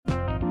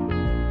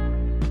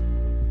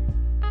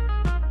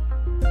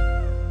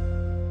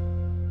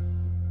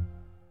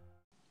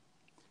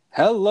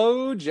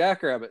Hello,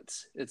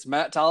 Jackrabbits. It's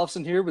Matt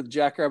Tollefson here with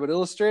Jackrabbit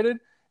Illustrated,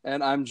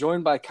 and I'm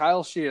joined by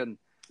Kyle Sheehan.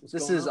 What's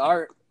This going is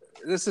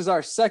on?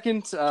 our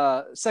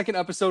second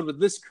episode with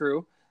this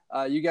crew.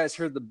 You guys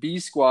heard the B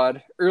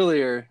Squad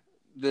earlier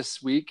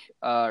this week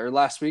or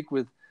last week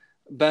with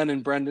Ben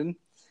and Brendan.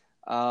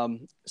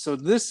 So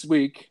this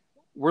week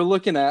we're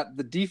looking at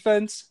the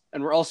defense,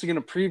 and we're also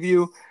going to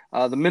preview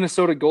the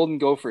Minnesota Golden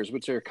Gophers,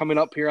 which are coming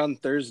up here on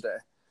Thursday.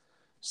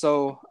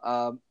 So,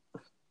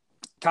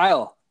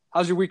 Kyle,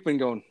 how's your week been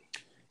going?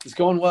 It's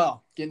going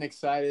well. Getting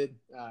excited.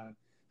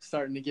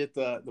 Starting to get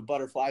the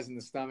butterflies in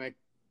the stomach,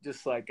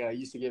 just like I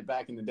used to get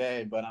back in the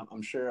day. But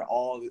I'm sure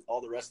all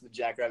the rest of the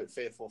Jackrabbit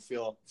faithful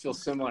feel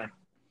similar.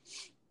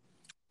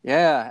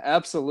 Yeah,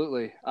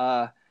 absolutely.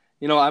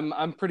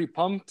 I'm pretty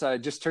pumped. I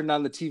just turned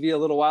on the TV a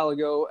little while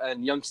ago,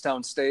 and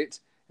Youngstown State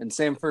and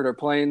Samford are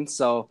playing.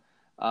 So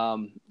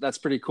that's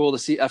pretty cool to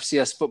see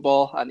FCS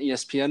football on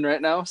ESPN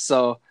right now.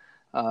 So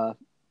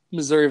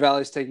Missouri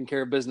Valley's taking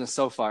care of business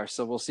so far.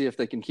 So we'll see if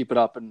they can keep it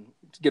up and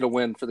get a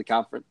win for the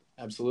conference.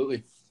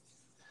 Absolutely.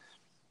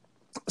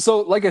 So,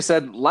 like I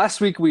said,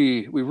 last week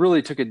we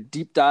really took a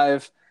deep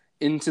dive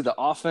into the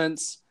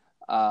offense,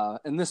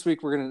 and this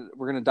week we're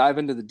gonna dive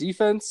into the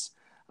defense.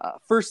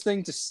 First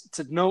thing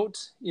to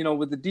note,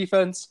 with the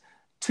defense,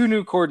 two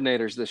new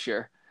coordinators this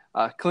year.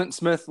 Clint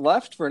Smith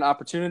left for an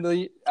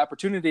opportunity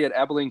at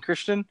Abilene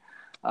Christian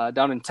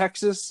down in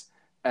Texas,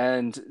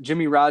 and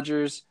Jimmy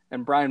Rogers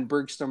and Brian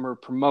Bergstrom were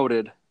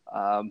promoted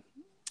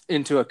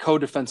into a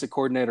co-defensive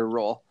coordinator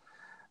role.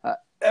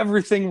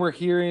 Everything we're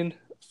hearing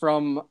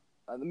from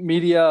the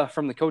media,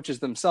 from the coaches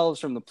themselves,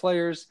 from the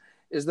players,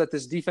 is that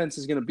this defense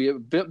is going to be a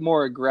bit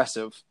more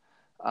aggressive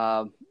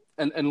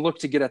and look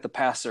to get at the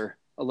passer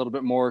a little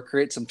bit more,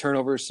 create some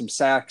turnovers, some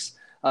sacks,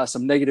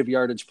 some negative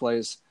yardage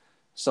plays.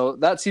 So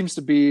that seems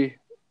to be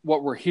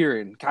what we're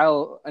hearing.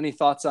 Kyle, any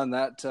thoughts on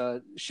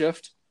that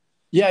shift?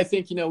 Yeah, I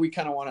think, we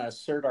kind of want to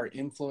assert our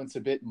influence a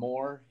bit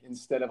more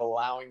instead of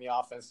allowing the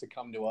offense to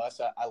come to us.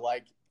 I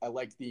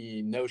like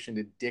the notion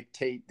to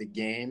dictate the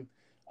game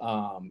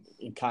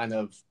and kind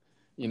of,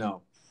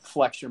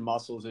 flex your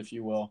muscles, if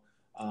you will.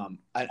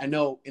 I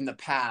know in the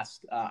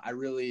past, I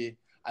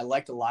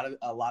liked a lot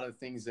of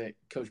things that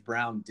Coach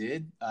Brown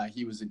did.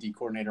 He was a D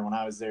coordinator when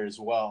I was there as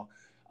well.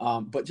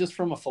 But just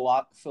from a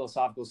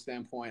philosophical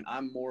standpoint,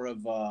 I'm more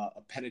of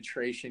a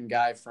penetration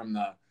guy from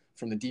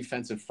the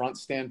defensive front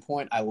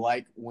standpoint. I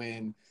like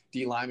when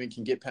D linemen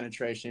can get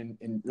penetration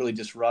and really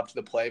disrupt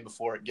the play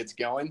before it gets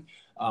going.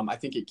 I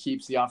think it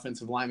keeps the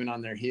offensive linemen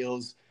on their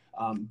heels.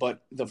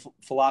 But the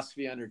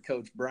philosophy under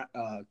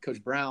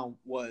Coach Brown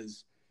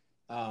was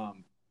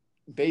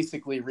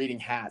basically reading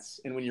hats.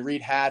 And when you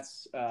read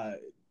hats,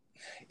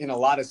 in a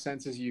lot of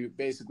senses, you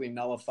basically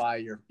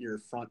nullify your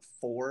front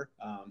four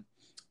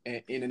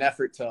in an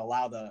effort to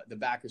allow the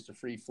backers to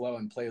free flow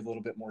and play a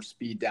little bit more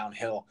speed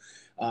downhill.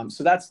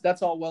 So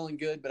that's all well and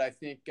good. But I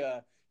think,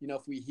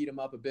 if we heat them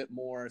up a bit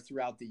more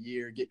throughout the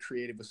year, get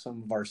creative with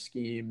some of our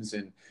schemes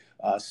and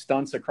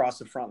stunts across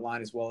the front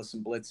line, as well as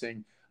some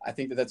blitzing, I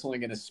think that's only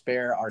going to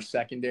spare our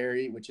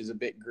secondary, which is a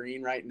bit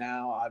green right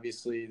now.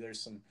 Obviously,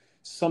 there's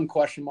some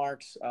question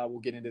marks. We'll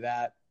get into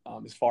that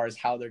as far as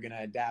how they're going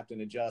to adapt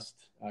and adjust,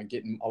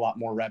 getting a lot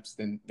more reps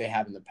than they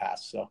have in the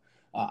past. So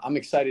I'm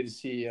excited to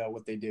see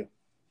what they do.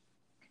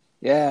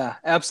 Yeah,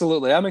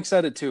 absolutely. I'm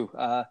excited too.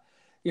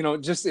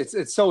 Just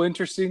it's so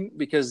interesting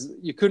because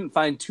you couldn't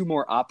find two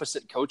more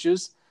opposite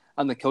coaches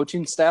on the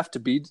coaching staff to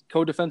be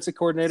co-defensive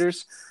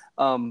coordinators.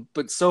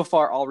 But so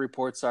far, all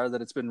reports are that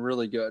it's been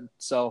really good.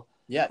 So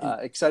yeah,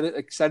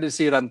 excited to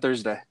see it on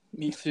Thursday.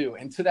 Me too.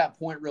 And to that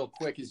point, real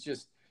quick, is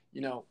just,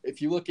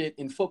 if you look at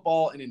in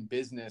football and in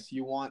business,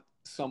 you want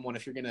someone,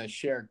 if you're going to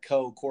share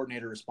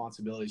co-coordinator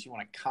responsibilities, you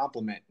want to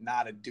complement,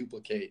 not a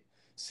duplicate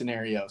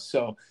scenario.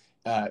 So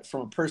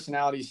from a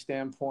personality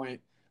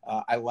standpoint,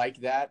 I like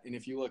that. And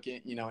if you look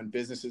at, in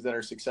businesses that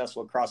are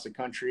successful across the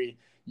country,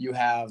 you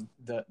have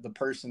the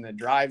person that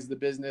drives the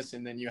business,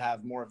 and then you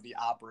have more of the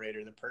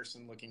operator, the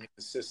person looking at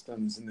the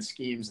systems and the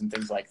schemes and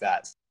things like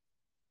that.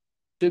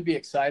 Should be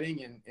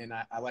exciting, and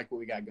I like what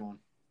we got going.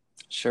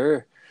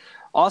 Sure.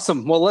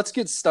 Awesome. Well, let's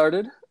get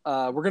started.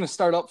 We're going to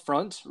start up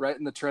front, right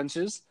in the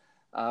trenches,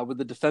 with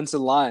the defensive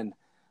line.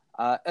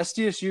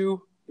 SDSU,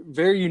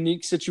 very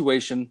unique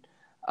situation.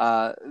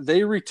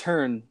 They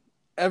return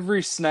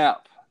every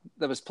snap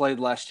that was played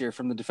last year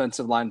from the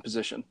defensive line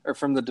position or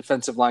from the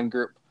defensive line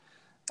group.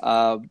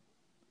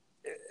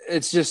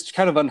 It's just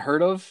kind of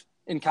unheard of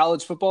in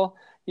college football,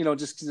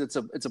 just because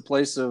it's a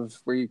place of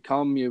where you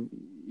come, you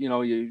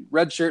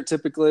redshirt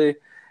typically,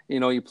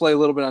 you play a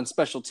little bit on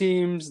special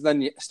teams, then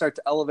you start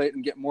to elevate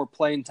and get more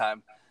playing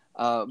time.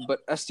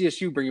 But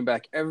SDSU bringing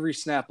back every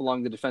snap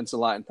along the defensive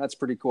line. That's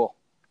pretty cool.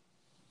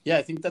 Yeah,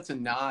 I think that's a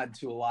nod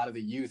to a lot of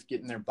the youth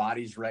getting their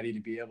bodies ready to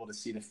be able to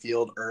see the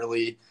field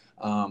early.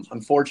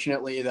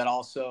 Unfortunately, that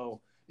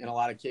also, in a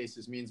lot of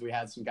cases, means we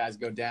had some guys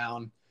go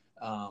down,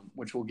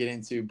 which we'll get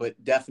into.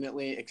 But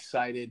definitely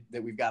excited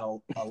that we've got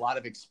a lot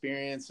of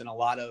experience and a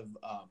lot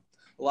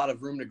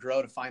of room to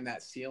grow to find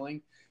that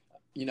ceiling.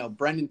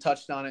 Brendan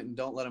touched on it, and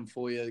don't let them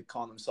fool you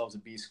calling themselves a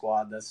B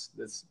squad.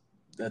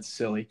 That's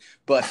silly.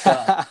 But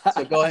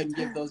so go ahead and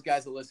give those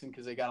guys a listen,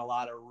 because they got a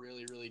lot of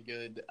really, really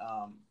good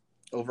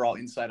overall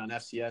insight on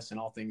FCS and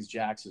all things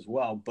Jacks as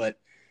well. But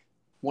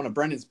one of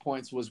Brendan's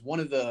points was one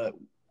of the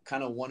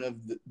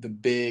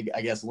big,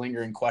 I guess,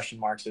 lingering question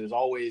marks that it's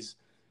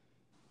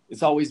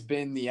always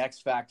been the X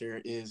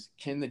factor is,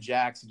 can the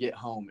Jacks get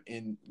home?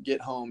 And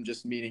get home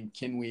just meaning,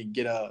 can we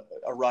get a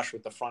rush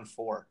with the front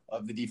four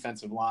of the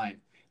defensive line?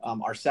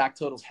 Our sack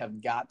totals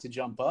have got to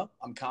jump up.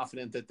 I'm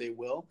confident that they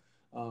will.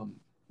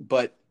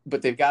 But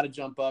they've got to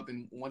jump up.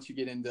 And once you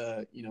get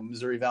into,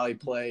 Missouri Valley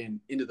play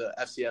and into the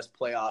FCS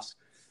playoffs,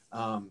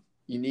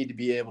 you need to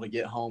be able to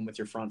get home with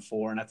your front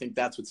four. And I think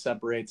that's what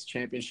separates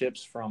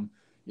championships from,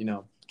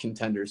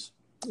 contenders.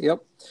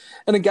 Yep.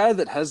 And a guy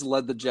that has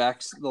led the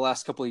Jacks the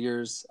last couple of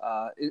years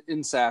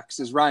in sacks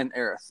is Ryan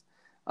Arith.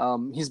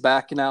 He's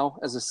back now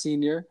as a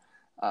senior,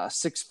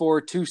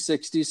 6'4",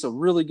 260, so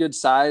really good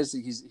size.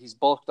 He's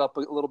bulked up a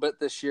little bit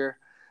this year.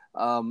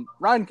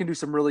 Ryan can do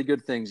some really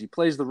good things. He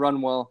plays the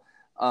run well,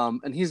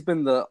 and he's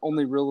been the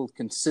only real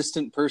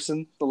consistent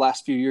person the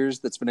last few years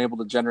that's been able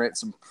to generate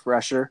some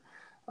pressure.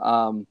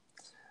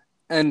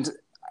 And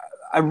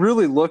I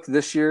really looked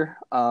this year.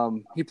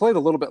 He played a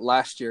little bit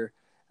last year.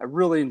 I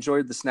really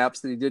enjoyed the snaps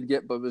that he did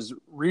get, but it was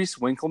Reese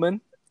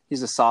Winkleman.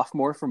 He's a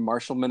sophomore from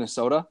Marshall,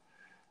 Minnesota.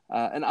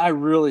 And I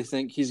really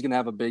think he's going to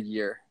have a big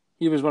year.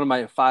 He was one of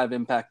my 5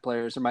 impact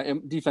players, or my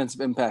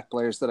defensive impact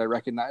players that I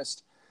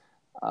recognized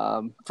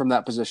from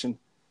that position.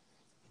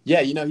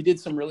 Yeah, he did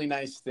some really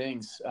nice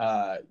things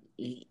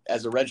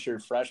as a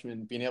redshirt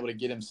freshman, being able to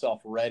get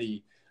himself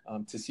ready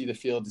to see the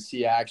field, to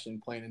see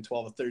action, playing in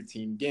 12 or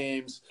 13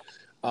 games.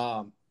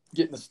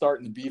 Getting the start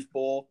in the Beef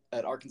Bowl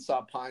at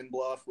Arkansas Pine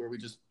Bluff, where we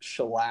just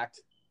shellacked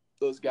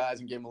those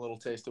guys and gave them a little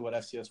taste of what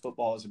FCS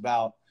football is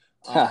about.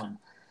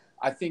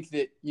 I think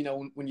that,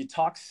 when you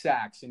talk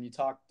sacks and you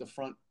talk the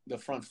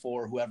front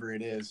four, whoever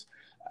it is,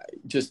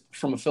 just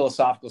from a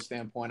philosophical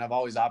standpoint, I've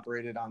always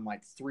operated on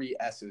like 3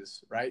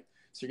 S's, right?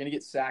 So you're going to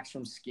get sacks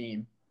from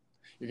scheme,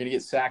 you're going to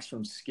get sacks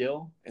from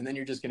skill, and then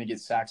you're just going to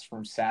get sacks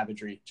from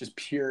savagery, just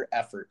pure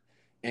effort.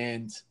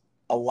 And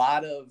a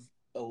lot of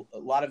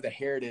the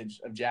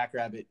heritage of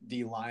Jackrabbit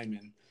D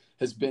linemen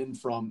has been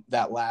from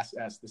that last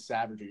S, the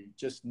savagery,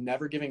 just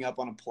never giving up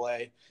on a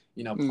play.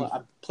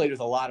 I've played with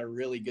a lot of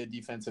really good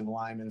defensive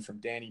linemen, from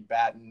Danny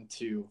Batten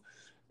to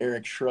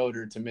Eric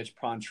Schroeder to Mitch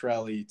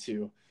Pontrelli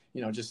to,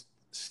 just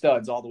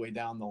studs all the way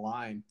down the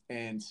line.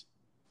 And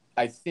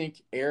I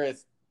think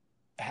Arith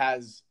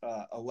has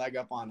a leg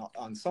up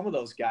on some of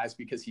those guys,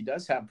 because he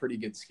does have pretty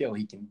good skill.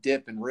 He can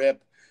dip and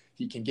rip.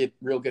 He can get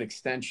real good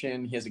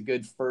extension. He has a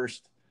good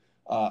first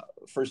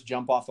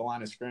jump off the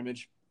line of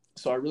scrimmage.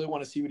 So I really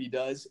want to see what he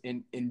does.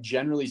 And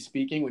generally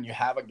speaking, when you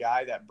have a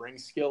guy that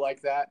brings skill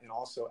like that and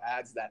also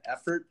adds that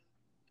effort,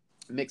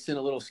 mix in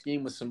a little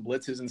scheme with some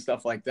blitzes and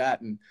stuff like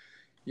that, and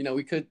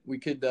we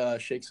could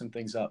shake some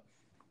things up.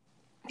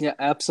 Yeah,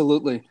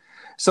 absolutely.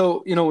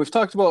 So we've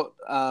talked about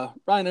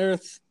Ryan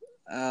Arith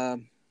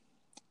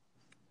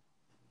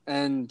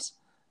and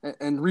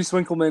Reese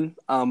Winkleman,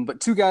 but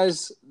 2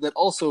 guys that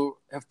also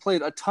have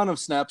played a ton of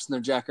snaps in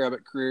their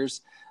Jackrabbit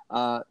careers.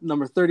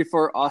 Number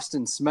 34,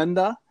 Austin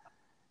Smenda,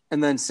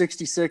 and then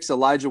 66,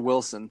 Elijah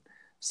Wilson.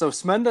 So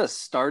Smenda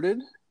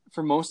started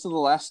for most of the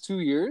last 2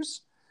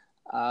 years.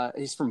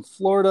 He's from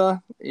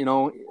Florida,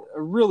 a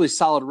really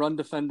solid run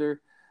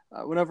defender.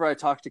 Whenever I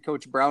talked to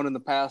Coach Brown in the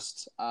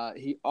past,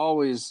 he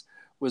always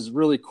was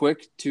really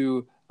quick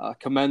to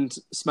commend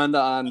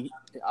Smenda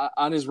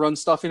on his run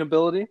stuffing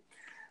ability.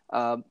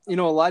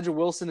 Elijah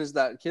Wilson is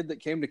that kid that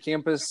came to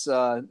campus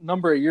a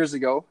number of years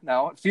ago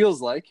now, it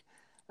feels like.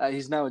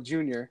 He's now a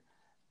junior,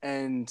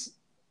 and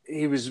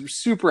he was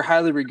super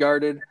highly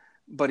regarded,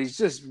 but he's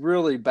just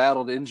really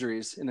battled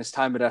injuries in his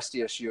time at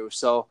SDSU.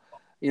 So,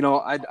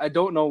 I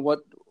don't know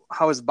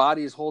how his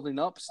body is holding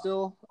up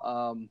still,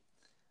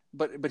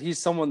 but he's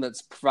someone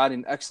that's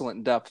providing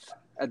excellent depth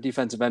at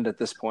defensive end at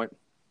this point.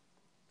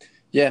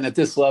 Yeah, and at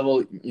this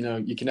level,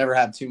 you can never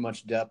have too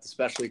much depth,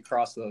 especially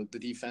across the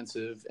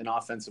defensive and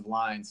offensive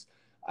lines.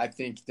 I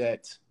think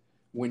that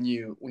when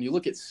you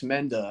look at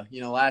Smenda,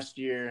 last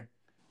year,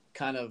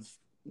 kind of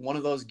one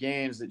of those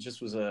games that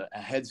just was a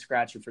head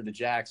scratcher for the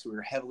Jacks, who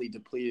were heavily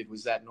depleted,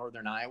 was that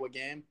Northern Iowa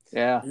game.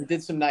 Yeah. He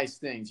did some nice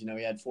things. He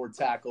had 4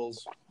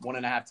 tackles,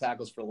 1.5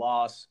 tackles for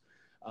loss.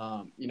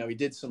 He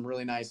did some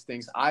really nice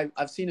things.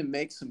 I've seen him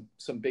make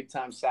some big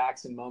time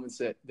sacks in moments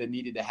that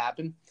needed to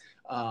happen.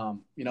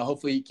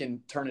 Hopefully he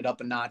can turn it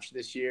up a notch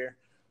this year.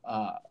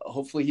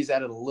 Hopefully he's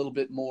added a little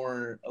bit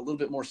more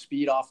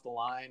speed off the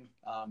line.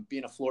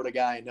 Being a Florida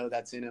guy, I know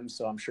that's in him,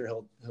 so I'm sure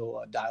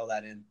he'll dial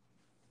that in.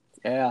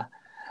 Yeah.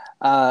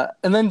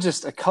 And then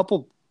just a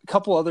couple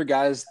other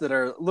guys that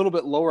are a little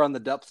bit lower on the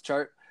depth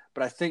chart,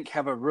 but I think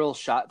have a real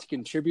shot to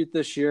contribute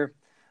this year.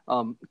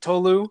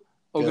 Tolu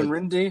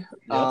Ogunrindi,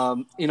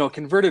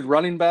 converted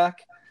running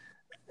back.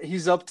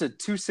 He's up to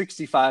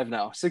 265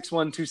 now, 6'1",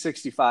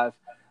 265.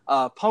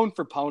 Pound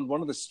for pound,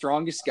 one of the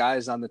strongest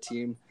guys on the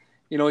team.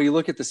 You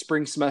look at the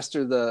spring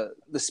semester,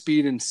 the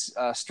speed and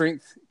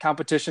strength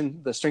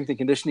competition, the strength and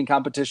conditioning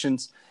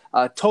competitions.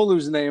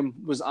 Tolu's name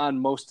was on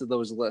most of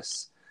those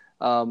lists.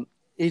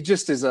 He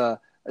just is a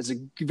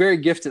very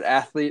gifted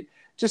athlete.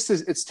 Just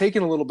as it's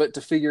taken a little bit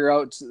to figure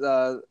out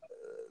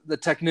the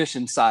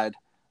technician side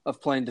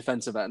of playing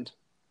defensive end.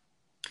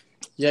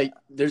 Yeah,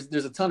 there's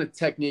a ton of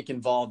technique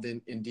involved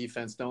in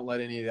defense. Don't let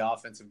any of the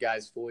offensive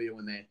guys fool you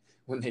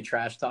when they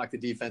trash talk the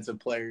defensive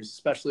players,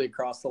 especially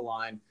across the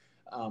line.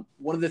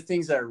 One of the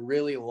things that I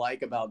really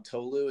like about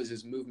Tolu is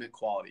his movement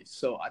quality.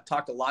 So I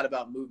talked a lot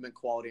about movement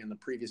quality on the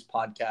previous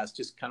podcast.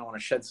 Just kind of want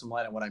to shed some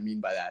light on what I mean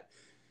by that.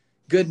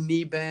 Good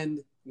knee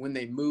bend when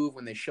they move,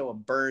 when they show a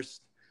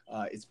burst.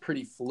 It's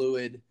pretty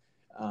fluid.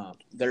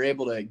 They're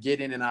able to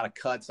get in and out of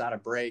cuts, out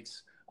of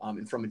breaks.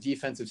 And from a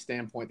defensive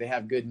standpoint, they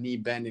have good knee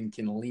bend and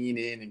can lean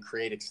in and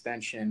create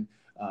extension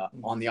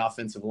on the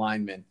offensive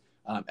linemen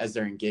as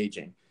they're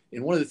engaging.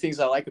 And one of the things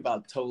I like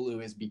about Tolu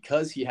is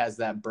because he has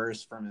that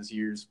burst from his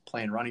years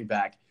playing running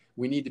back,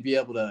 we need to be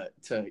able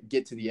to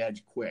get to the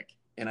edge quick.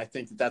 And I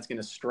think that's going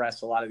to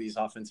stress a lot of these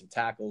offensive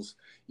tackles,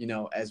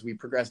 as we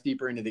progress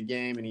deeper into the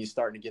game and he's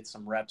starting to get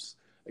some reps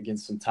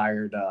against some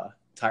tired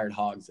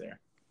hogs there.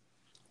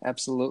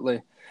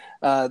 Absolutely.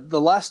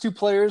 The last two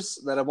players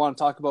that I want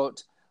to talk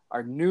about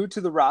are new to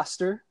the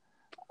roster.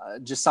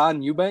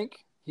 Jason Eubank.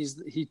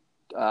 He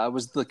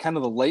was the kind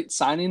of the late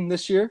signing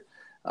this year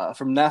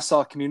from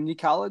Nassau Community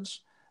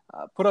College.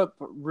 Put up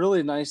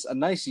a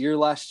nice year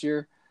last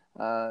year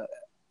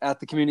at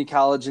the community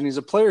college, and he's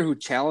a player who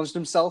challenged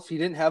himself. He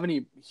didn't have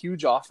any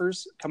huge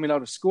offers coming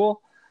out of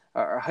school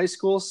or high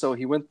school, so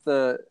he went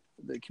the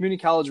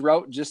community college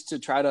route just to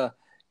try to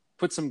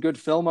put some good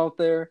film out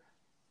there,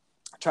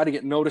 try to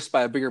get noticed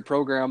by a bigger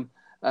program.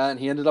 And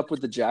he ended up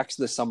with the Jacks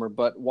this summer.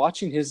 But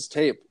watching his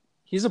tape,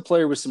 he's a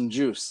player with some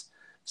juice.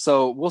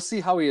 So we'll see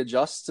how he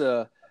adjusts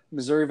to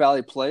Missouri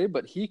Valley play,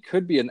 but he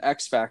could be an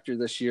X factor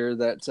this year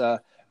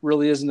that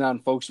really isn't on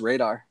folks'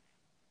 radar.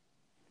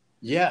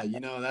 Yeah,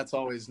 that's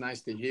always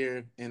nice to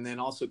hear. And then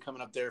also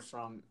coming up there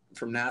from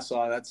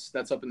Nassau,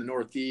 that's up in the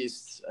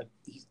Northeast.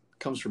 He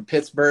comes from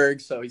Pittsburgh,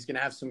 so he's going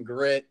to have some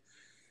grit.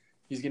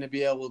 He's going to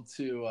be able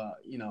to,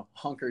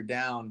 hunker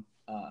down,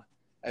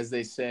 as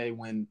they say,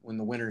 when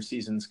the winter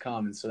seasons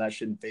come. And so that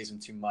shouldn't phase him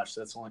too much.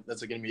 So that's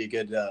going to be a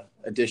good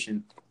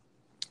addition.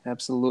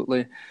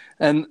 Absolutely.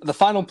 And the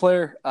final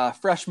player,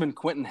 freshman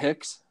Quentin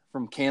Hicks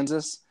from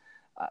Kansas,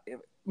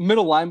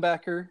 middle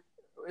linebacker.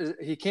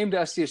 He came to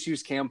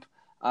SDSU's camp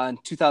in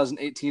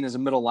 2018 as a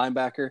middle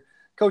linebacker.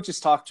 Coaches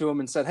talked to him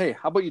and said, hey,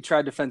 how about you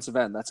try defensive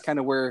end? That's kind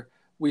of where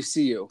we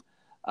see you.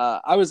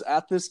 I was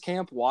at this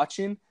camp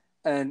watching,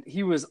 and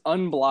he was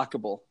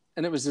unblockable.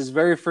 And it was his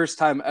very first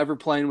time ever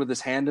playing with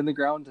his hand in the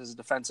ground as a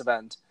defensive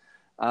end.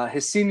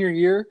 His senior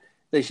year,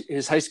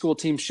 his high school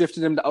team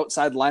shifted him to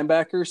outside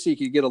linebacker so he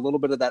could get a little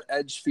bit of that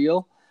edge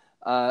feel.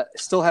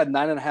 Still had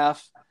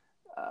 9.5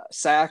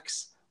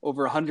 sacks,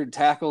 over 100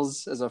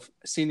 tackles as a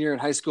senior in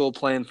high school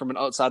playing from an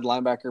outside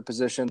linebacker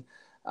position.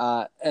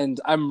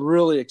 And I'm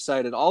really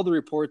excited. All the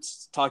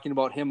reports talking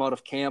about him out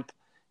of camp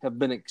have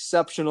been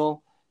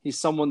exceptional. He's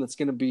someone that's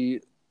going to be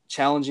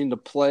challenging to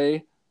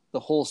play the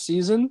whole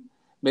season.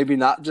 Maybe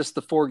not just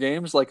the 4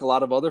 games like a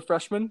lot of other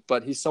freshmen,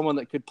 but he's someone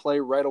that could play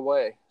right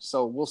away.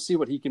 So we'll see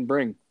what he can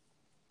bring.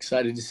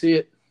 Excited to see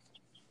it.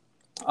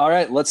 All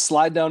right, let's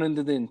slide down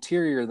into the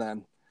interior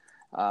then.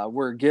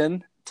 Where,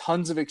 again,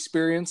 tons of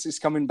experience is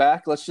coming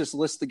back. Let's just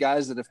list the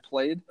guys that have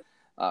played.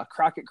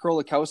 Crockett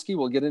Krolikowski,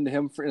 we'll get into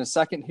him in a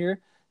second here.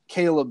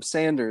 Caleb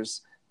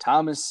Sanders,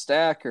 Thomas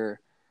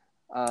Stacker,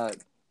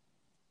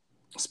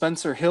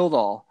 Spencer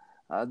Hildahl.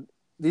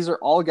 These are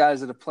all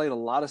guys that have played a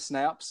lot of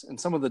snaps, and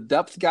some of the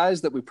depth guys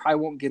that we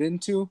probably won't get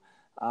into,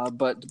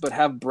 but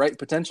have bright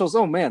potentials.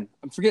 Oh, man,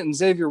 I'm forgetting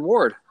Xavier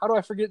Ward. How do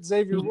I forget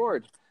Xavier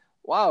Ward?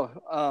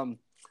 Wow.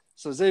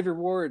 So Xavier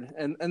Ward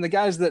and the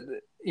guys that,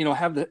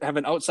 have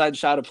an outside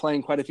shot of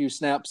playing quite a few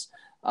snaps,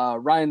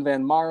 Ryan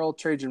Van Marl,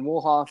 Trajan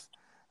Woolhoff.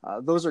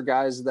 Those are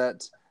guys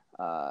that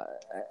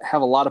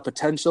have a lot of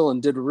potential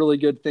and did really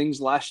good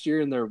things last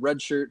year in their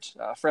redshirt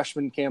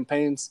freshman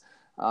campaigns.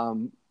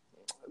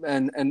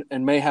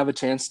 And may have a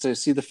chance to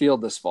see the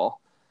field this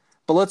fall.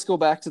 But let's go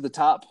back to the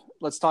top.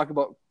 Let's talk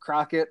about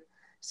Crockett.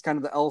 He's kind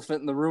of the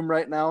elephant in the room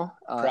right now.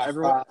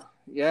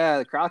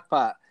 The crock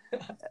pot.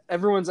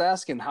 Everyone's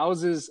asking,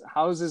 how's his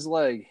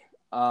leg?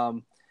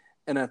 And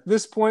at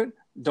this point,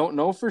 don't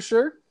know for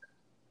sure.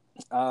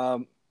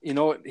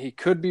 He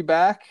could be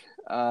back.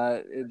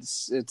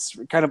 It's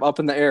kind of up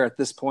in the air at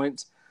this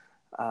point.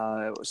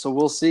 So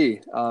we'll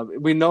see.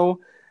 We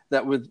know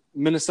that with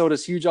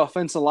Minnesota's huge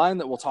offensive line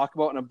that we'll talk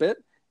about in a bit,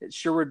 it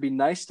sure would be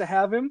nice to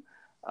have him.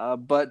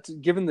 But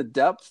given the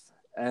depth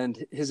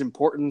and his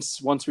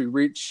importance once we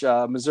reach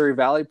Missouri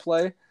Valley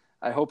play,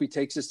 I hope he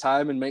takes his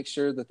time and makes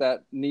sure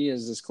that knee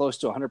is as close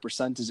to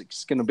 100% as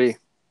it's going to be.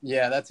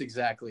 Yeah, that's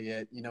exactly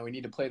it. We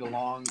need to play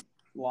the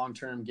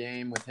long-term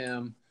game with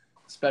him,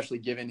 especially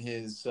given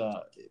his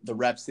the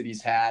reps that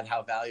he's had,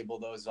 how valuable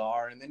those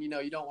are. And then,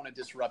 you don't want to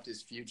disrupt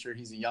his future.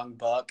 He's a young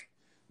buck.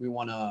 We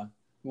want to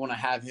We want to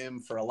have him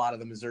for a lot of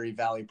the Missouri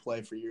Valley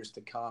play for years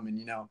to come.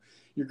 And,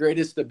 your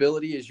greatest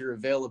ability is your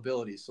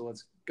availability. So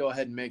let's go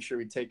ahead and make sure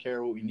we take care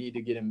of what we need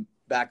to get him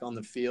back on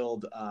the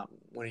field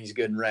when he's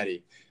good and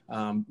ready.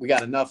 We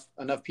got enough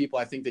people,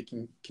 I think, that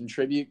can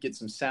contribute, get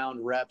some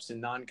sound reps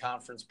in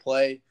non-conference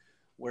play,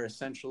 where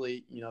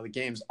essentially, the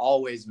games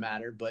always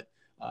matter, but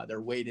they're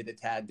weighted a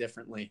tad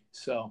differently.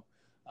 So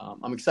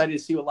I'm excited to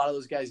see what a lot of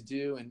those guys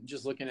do. And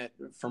just looking at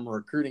from a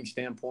recruiting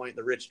standpoint,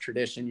 the rich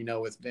tradition,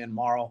 with Van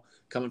Marl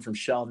coming from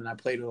Sheldon. I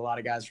played with a lot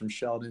of guys from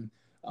Sheldon.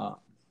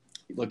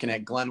 Looking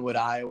at Glenwood,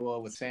 Iowa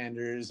with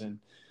Sanders, and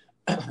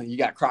you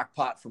got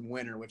Crockpot from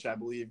Winter, which I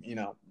believe,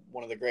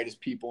 one of the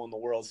greatest people in the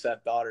world,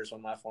 Seth Daughters,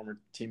 one of my former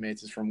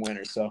teammates, is from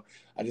Winter. So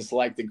I just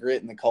like the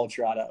grit and the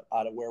culture out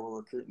of where we're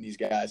recruiting these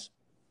guys.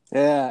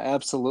 Yeah,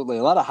 absolutely.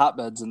 A lot of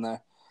hotbeds in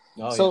there.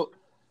 Oh,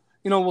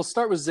 yeah. We'll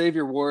start with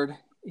Xavier Ward.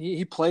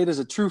 He played as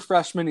a true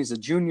freshman. He's a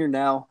junior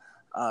now.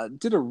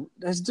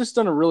 Has just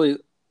done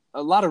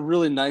a lot of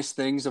really nice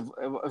things,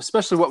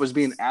 especially what was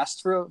being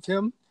asked of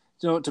him.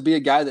 To be a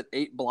guy that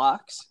 8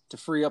 blocks to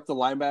free up the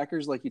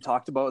linebackers, like you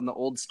talked about in the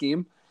old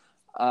scheme.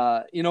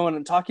 And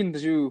I'm talking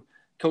to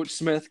Coach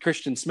Smith,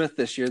 Christian Smith,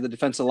 this year, the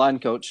defensive line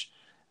coach.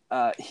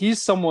 He's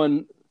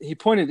someone. He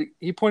pointed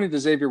to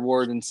Xavier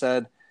Ward and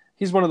said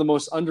he's one of the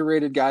most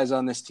underrated guys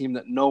on this team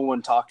that no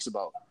one talks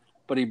about.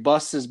 But he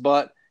busts his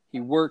butt.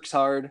 He works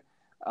hard.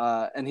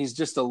 And he's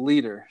just a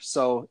leader.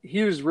 So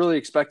he was really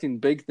expecting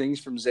big things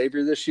from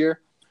Xavier this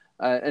year,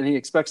 and he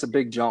expects a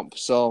big jump.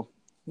 So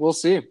we'll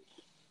see.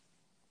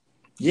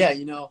 Yeah,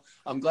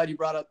 I'm glad you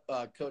brought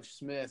up Coach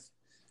Smith.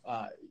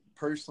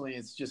 Personally,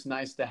 it's just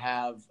nice to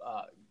have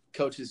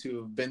coaches who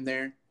have been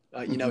there.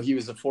 He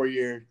was a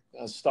 4-year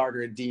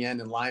starter at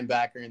DN and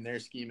linebacker in their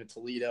scheme at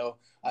Toledo.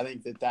 I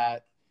think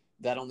that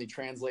only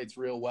translates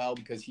real well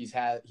because he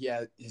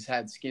has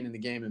had skin in the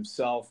game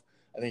himself.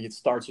 I think it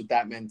starts with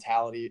that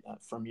mentality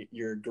from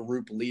your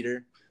group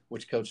leader,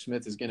 which Coach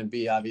Smith is going to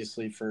be,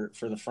 obviously, for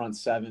the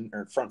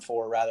front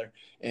 4 rather.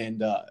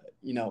 And,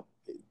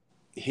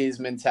 his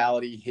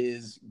mentality,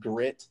 his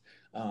grit,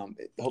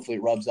 hopefully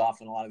it rubs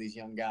off on a lot of these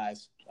young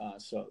guys.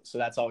 So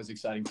that's always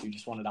exciting too.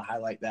 Just wanted to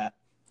highlight that.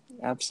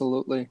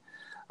 Absolutely.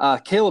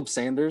 Caleb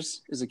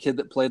Sanders is a kid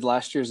that played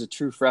last year as a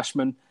true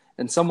freshman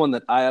and someone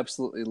that I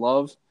absolutely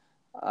love.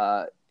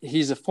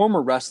 He's a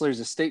former wrestler. He's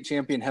a state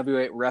champion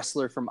heavyweight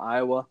wrestler from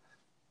Iowa.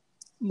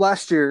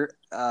 Last year,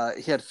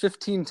 he had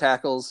 15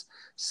 tackles.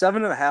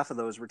 7.5 of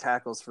those were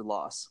tackles for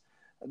loss.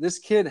 This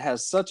kid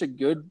has such a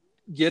good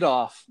get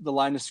off the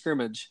line of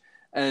scrimmage,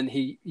 and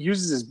he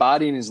uses his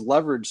body and his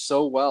leverage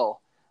so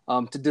well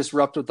to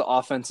disrupt what the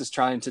offense is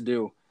trying to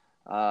do.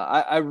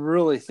 I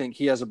really think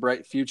he has a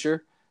bright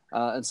future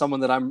and someone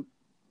that I'm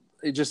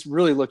just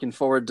really looking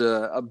forward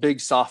to a big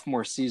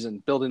sophomore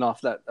season, building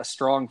off a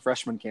strong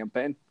freshman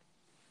campaign.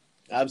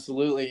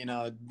 Absolutely.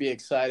 It'd be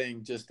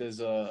exciting just as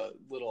a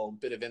little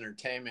bit of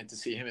entertainment to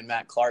see him and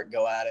Matt Clark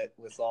go at it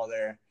with all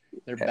their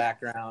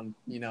background,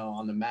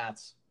 on the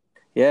mats.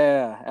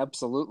 Yeah,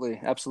 absolutely.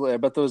 Absolutely. I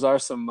bet those are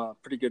some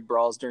pretty good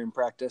brawls during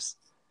practice.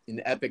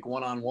 In epic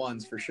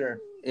one-on-ones for sure.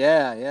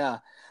 Yeah.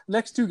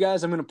 Next 2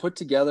 guys I'm going to put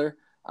together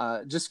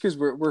just because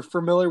we're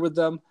familiar with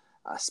them.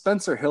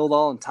 Spencer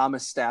Hildahl and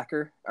Thomas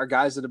Stacker are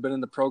guys that have been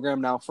in the program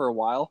now for a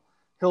while.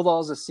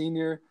 Hildahl's a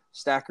senior,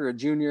 Stacker a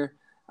junior.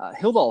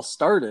 Hildahl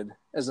started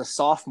as a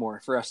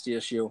sophomore for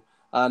SDSU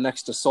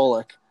next to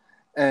Solik.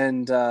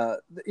 And,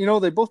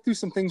 they both do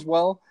some things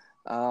well.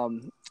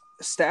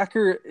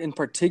 Stacker in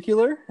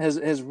particular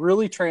has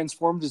really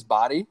transformed his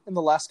body in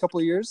the last couple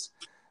of years.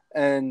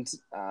 And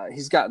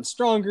he's gotten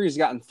stronger. He's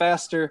gotten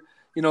faster.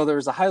 There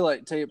was a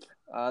highlight tape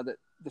that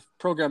the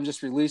program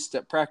just released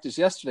at practice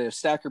yesterday of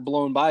Stacker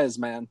blown by his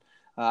man.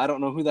 I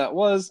don't know who that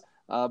was,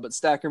 but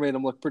Stacker made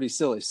him look pretty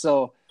silly.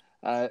 So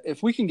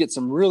if we can get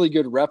some really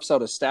good reps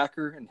out of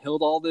Stacker and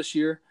Hildahl this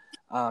year,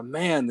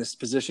 this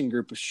position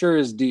group sure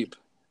is deep.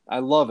 I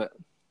love it.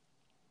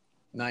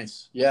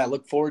 Nice. Yeah, I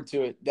look forward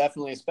to it.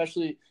 Definitely,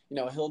 especially,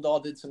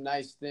 Hildahl did some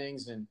nice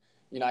things. And,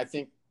 I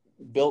think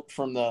built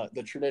from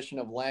the tradition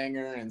of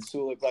Langer and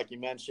Sulik, like you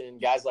mentioned,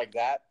 guys like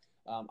that.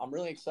 I'm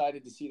really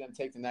excited to see them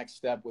take the next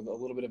step with a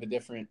little bit of a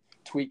different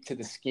tweak to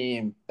the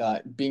scheme,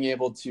 being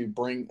able to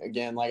bring,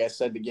 again, like I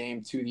said, the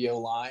game to the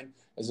O-line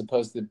as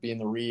opposed to being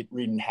the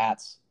reading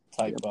hats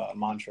type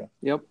mantra.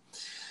 Yep.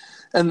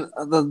 And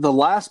the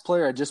last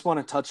player I just want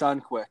to touch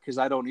on quick, because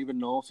I don't even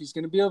know if he's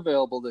going to be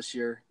available this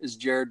year, is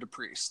Jared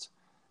DePriest.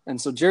 And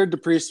so Jared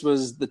DePriest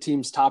was the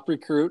team's top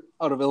recruit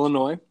out of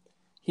Illinois.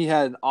 He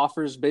had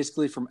offers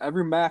basically from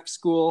every MAC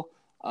school,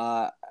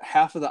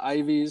 half of the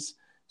Ivies.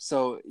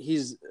 So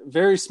he's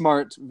very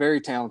smart,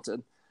 very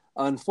talented.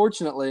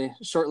 Unfortunately,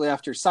 shortly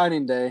after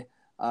signing day,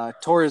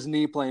 tore his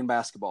knee playing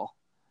basketball.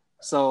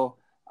 So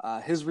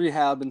his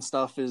rehab and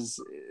stuff is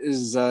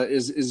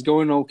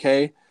going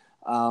okay.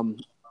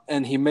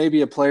 And he may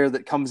be a player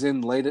that comes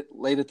in late at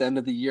the end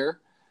of the year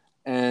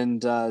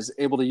and is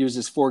able to use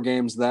his 4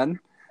 games then.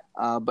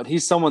 But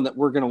he's someone that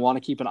we're going to want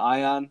to keep an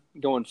eye on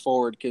going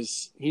forward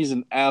because he's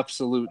an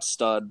absolute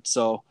stud.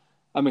 So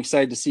I'm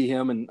excited to see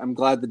him, and I'm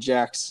glad the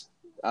Jacks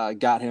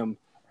got him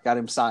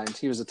signed.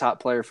 He was a top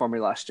player for me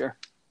last year.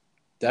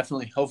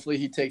 Definitely. Hopefully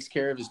he takes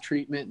care of his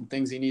treatment and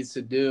things he needs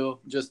to do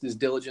just as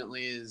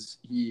diligently as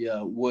he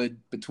would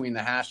between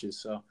the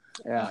hashes. So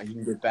he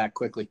can get back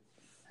quickly.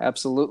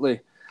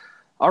 Absolutely.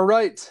 All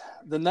right.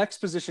 The next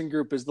position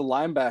group is the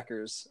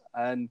linebackers.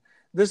 And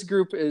this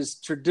group is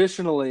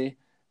traditionally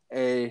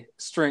a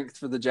strength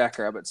for the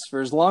Jackrabbits.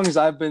 For as long as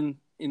I've been,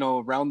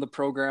 around the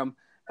program,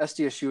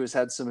 SDSU has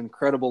had some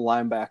incredible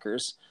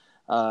linebackers.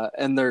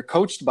 And they're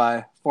coached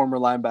by former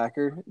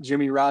linebacker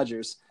Jimmy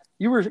Rogers.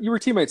 You were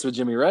teammates with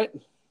Jimmy, right?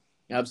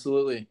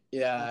 Absolutely.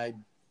 Yeah, I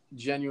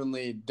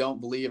genuinely don't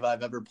believe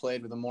I've ever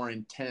played with a more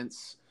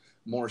intense,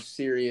 more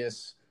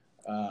serious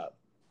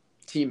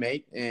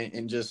teammate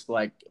and just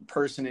like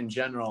person in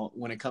general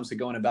when it comes to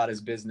going about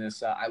his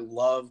business. I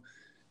love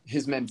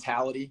his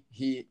mentality.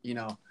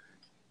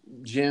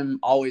 Jim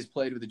always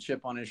played with a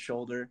chip on his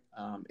shoulder.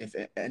 If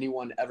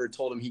anyone ever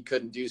told him he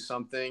couldn't do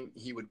something,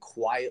 he would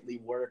quietly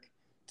work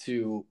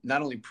to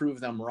not only prove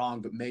them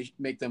wrong, but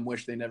make them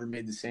wish they never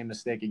made the same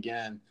mistake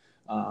again.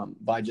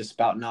 By just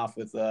spouting off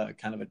with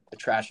kind of a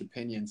trash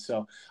opinion.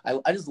 So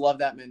I just love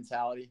that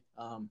mentality.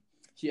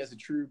 He has a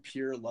true,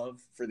 pure love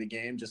for the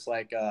game, just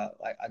like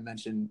I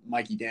mentioned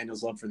Mikey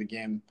Daniels' love for the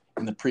game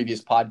in the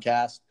previous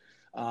podcast.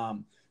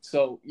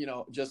 So,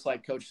 just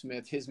like Coach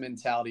Smith, his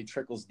mentality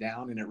trickles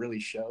down and it really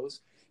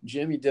shows.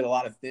 Jimmy did a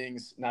lot of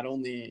things, not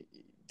only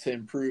to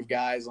improve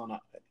guys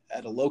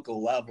at a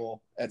local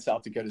level at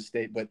South Dakota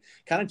State, but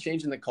kind of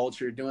changing the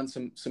culture, doing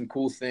some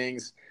cool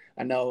things.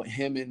 I know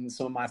him and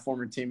some of my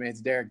former teammates,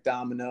 Derek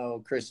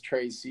Domino, Chris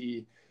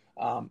Tracy,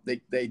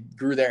 they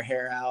grew their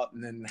hair out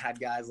and then had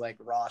guys like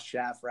Ross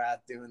Shafrath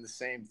doing the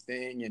same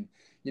thing. And,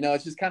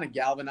 it just kind of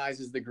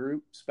galvanizes the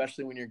group,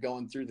 especially when you're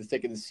going through the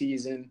thick of the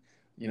season.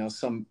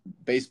 Some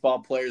baseball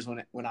players,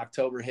 when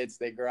October hits,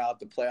 they grow out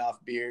the playoff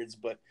beards,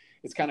 but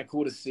it's kind of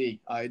cool to see.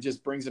 It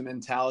just brings a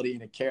mentality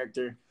and a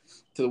character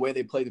to the way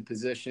they play the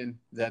position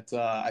that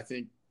I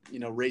think,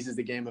 raises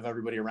the game of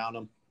everybody around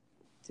them.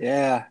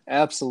 Yeah,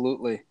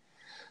 absolutely.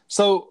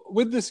 So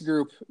with this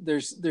group,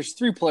 there's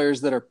three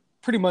players that are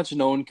pretty much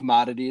known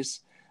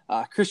commodities.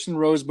 Christian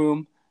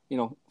Roseboom,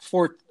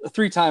 a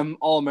three-time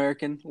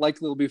All-American,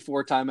 likely will be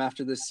four-time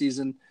after this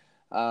season.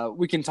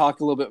 We can talk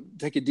a little bit,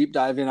 take a deep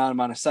dive in on him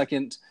on a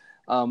second.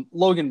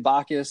 Logan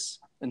Bacchus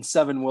and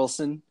Sevin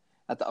Wilson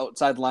at the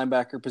outside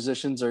linebacker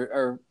positions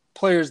are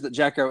players that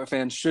Jackrabbit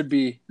fans should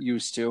be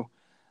used to.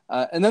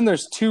 And then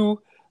there's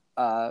two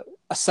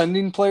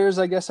ascending players,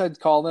 I guess I'd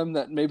call them,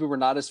 that maybe we're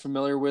not as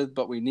familiar with,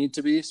 but we need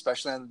to be,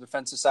 especially on the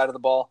defensive side of the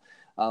ball.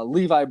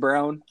 Levi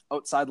Brown,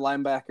 outside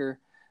linebacker,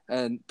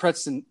 and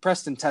Preston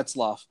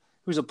Tetzloff,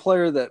 who's a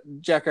player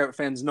that Jackrabbit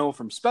fans know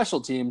from special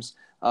teams.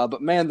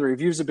 But man, the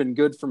reviews have been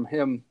good from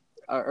him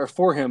or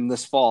for him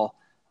this fall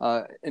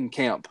in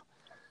camp.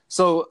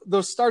 So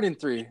those starting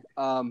three,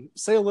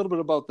 say a little bit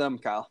about them,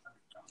 Kyle.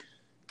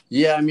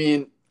 Yeah, I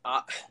mean,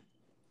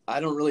 I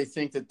don't really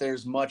think that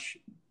there's much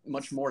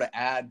more to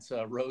add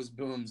to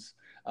Roseboom's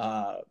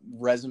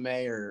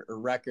resume or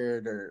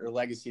record or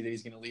legacy that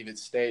he's going to leave at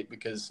State,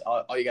 because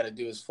all you got to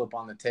do is flip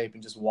on the tape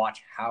and just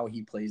watch how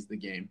he plays the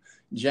game.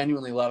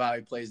 Genuinely love how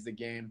he plays the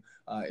game.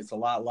 It's a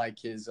lot like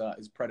his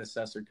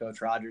predecessor,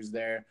 Coach Rogers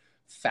there.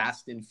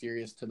 Fast and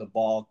furious to the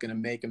ball, going to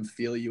make him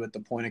feel you at the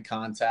point of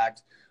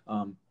contact,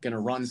 going to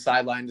run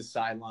sideline to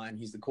sideline.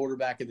 He's the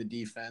quarterback of the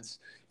defense.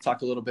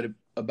 Talk a little bit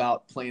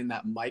about playing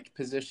that Mike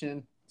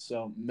position.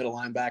 So middle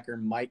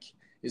linebacker, Mike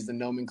is the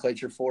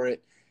nomenclature for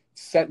it.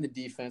 Setting the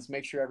defense,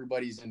 make sure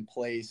everybody's in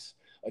place,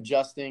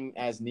 adjusting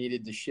as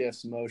needed to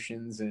shifts,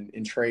 motions,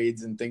 and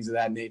trades and things of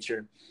that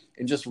nature,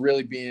 and just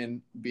really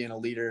being a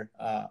leader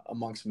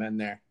amongst men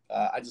there.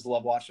 I just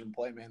love watching him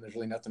play, man. There's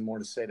really nothing more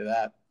to say to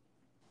that.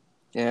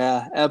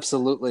 Yeah,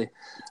 absolutely.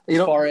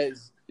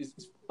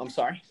 I'm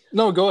sorry.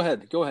 No, go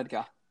ahead,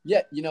 Kyle.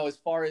 Yeah, as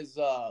far as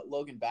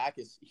Logan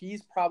Bacchus,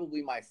 he's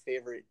probably my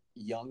favorite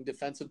young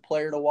defensive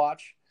player to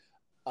watch.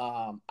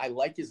 I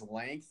like his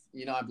length.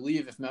 I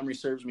believe, if memory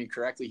serves me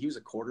correctly, he was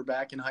a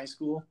quarterback in high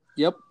school.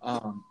 Yep.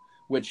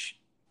 Which,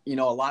 a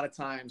lot of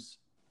times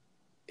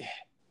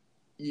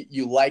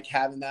you like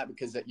having that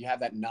because you have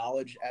that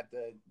knowledge at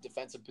the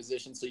defensive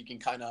position, so you can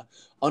kind of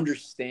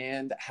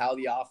understand how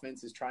the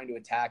offense is trying to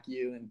attack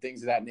you and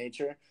things of that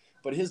nature.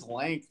 But his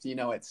length,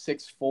 at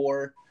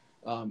 6'4",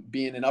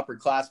 being an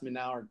upperclassman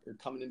now or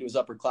coming into his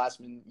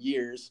upperclassman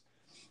years,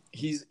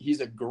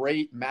 he's a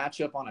great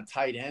matchup on a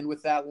tight end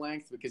with that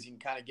length, because you can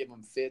kind of give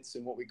him fits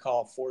in what we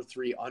call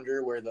 4-3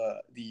 under, where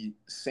the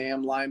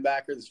Sam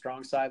linebacker, the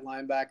strong side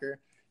linebacker,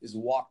 is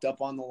walked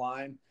up on the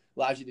line.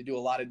 Allows you to do a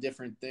lot of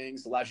different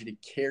things, allows you to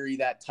carry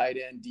that tight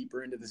end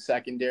deeper into the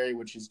secondary,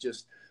 which is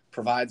just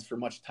provides for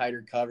much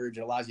tighter coverage.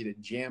 It allows you to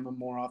jam him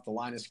more off the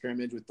line of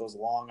scrimmage with those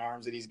long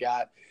arms that he's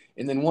got.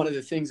 And then one of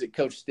the things that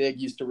Coach Stig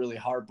used to really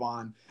harp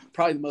on,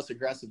 probably the most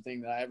aggressive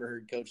thing that I ever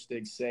heard Coach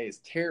Stig say, is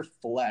tear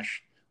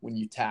flesh when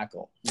you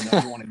tackle.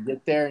 You want to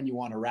get there and you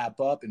want to wrap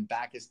up, and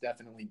Bacchus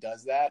definitely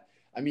does that.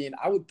 I mean,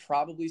 I would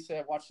probably say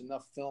I've watched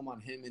enough film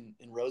on him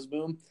and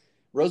Roseboom,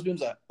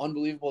 Rosebim's an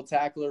unbelievable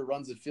tackler,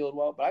 runs the field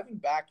well, but I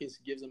think Backus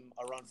gives him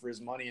a run for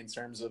his money in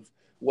terms of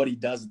what he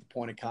does at the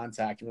point of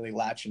contact and really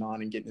latching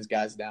on and getting his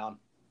guys down.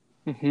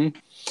 Mm-hmm.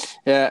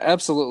 Yeah,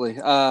 absolutely.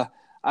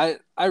 I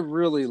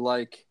really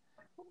like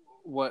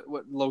what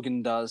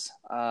Logan does.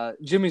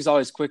 Jimmy's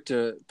always quick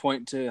to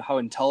point to how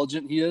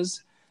intelligent he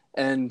is,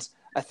 and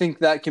I think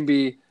that can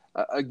be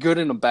a good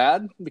and a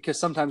bad, because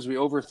sometimes we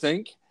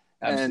overthink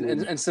and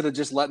instead of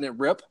just letting it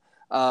rip.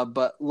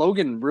 But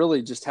Logan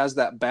really just has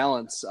that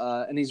balance,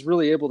 and he's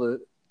really able to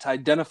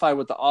identify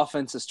what the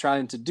offense is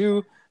trying to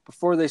do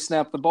before they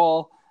snap the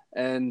ball,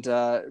 and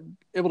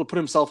able to put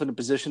himself in a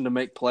position to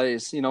make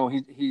plays. You know,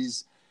 he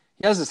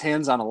has his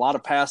hands on a lot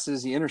of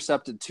passes. He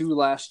intercepted 2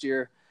 last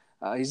year.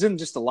 He's in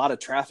just a lot of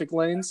traffic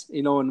lanes,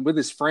 you know, and with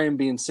his frame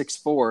being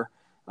 6'4",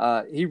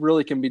 he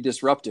really can be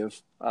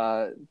disruptive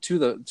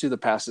to the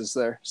passes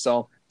there.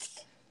 So,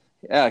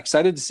 yeah,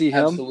 excited to see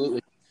him.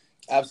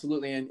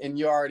 Absolutely. And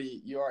you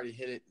already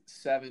hit it.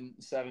 7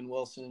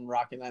 Wilson,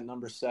 rocking that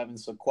number 7.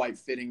 So quite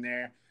fitting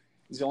there.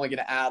 He's only going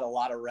to add a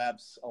lot of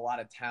reps, a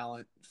lot of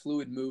talent,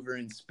 fluid mover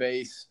in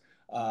space.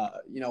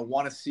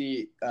 Want to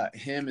see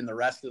him and the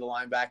rest of the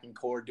linebacking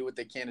core do what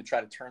they can to try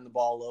to turn the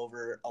ball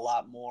over a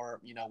lot more,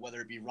 you know, whether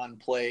it be run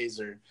plays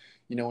or,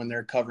 you know, when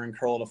they're covering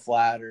curl to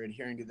flat or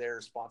adhering to their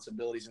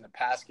responsibilities in the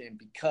pass game,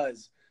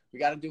 because we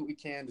got to do what we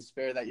can to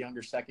spare that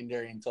younger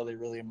secondary until they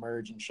really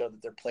emerge and show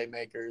that they're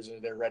playmakers or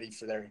they're ready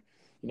for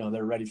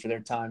their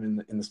time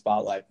in the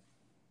spotlight.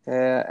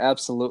 Yeah,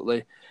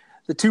 absolutely.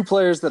 The 2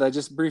 players that I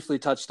just briefly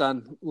touched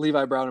on,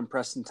 Levi Brown and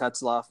Preston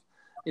Tetzloff.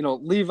 You know,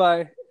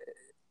 Levi,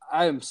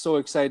 I am so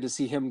excited to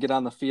see him get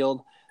on the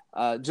field.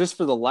 Just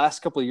for the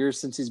last couple of years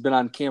since he's been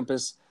on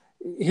campus,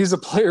 he's a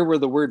player where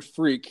the word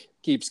freak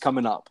keeps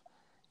coming up.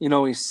 You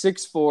know, he's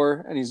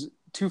 6'4" and he's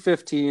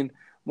 215,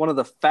 one of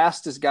the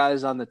fastest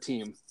guys on the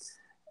team.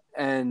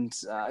 And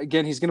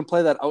again, he's going to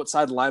play that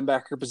outside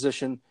linebacker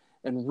position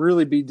and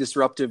really be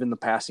disruptive in the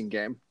passing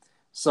game.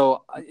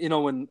 So, you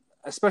know,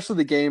 especially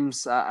the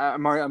games,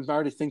 I'm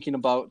already thinking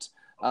about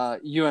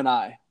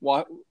UNI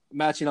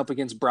matching up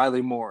against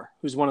Briley Moore,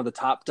 who's one of the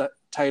top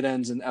tight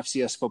ends in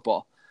FCS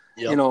football.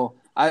 Yep. You know,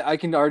 I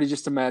can already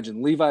just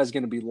imagine Levi is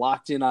going to be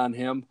locked in on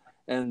him,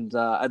 and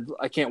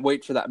I can't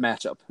wait for that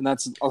matchup. And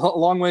that's a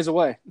long ways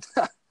away.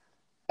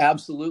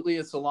 Absolutely,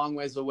 it's a long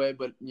ways away,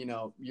 but you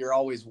know, you're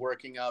always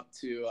working up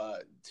to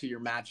your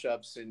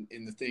matchups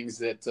and the things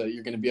that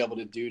you're going to be able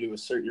to do to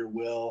assert your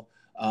will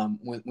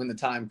when the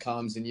time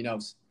comes. And you know,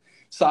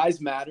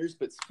 size matters,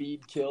 but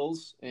speed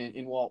kills, and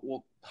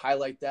we'll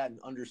highlight that and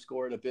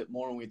underscore it a bit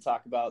more when we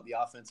talk about the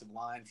offensive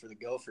line for the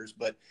Gophers.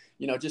 But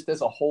you know, just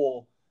as a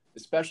whole,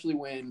 especially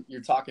when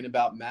you're talking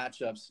about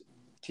matchups,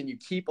 can you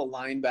keep a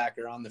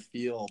linebacker on the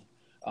field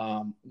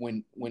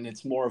when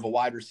it's more of a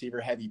wide receiver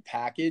heavy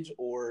package,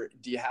 or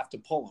do you have to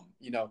pull them?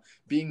 You know,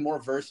 being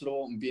more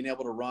versatile and being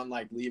able to run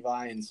like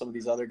Levi and some of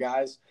these other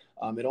guys,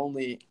 it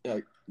only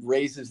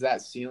raises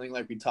that ceiling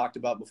like we talked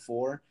about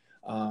before,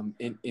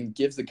 and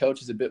gives the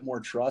coaches a bit more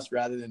trust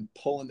rather than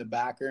pulling the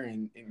backer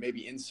and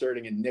maybe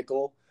inserting a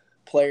nickel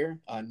player,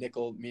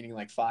 nickel meaning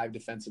like 5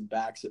 defensive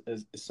backs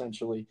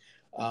essentially.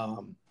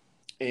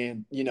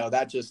 And, you know,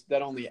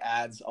 that only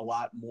adds a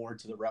lot more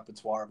to the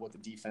repertoire of what the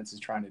defense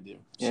is trying to do.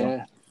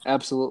 Yeah,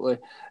 absolutely.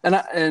 And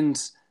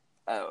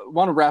I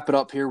want to wrap it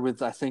up here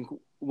with, I think,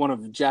 one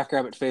of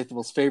Jackrabbit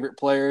Faithful's favorite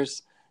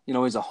players. You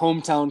know, he's a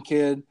hometown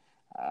kid,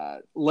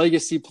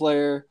 legacy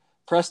player,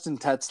 Preston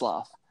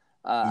Tetzloff.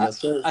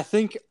 Yes, sir. I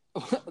think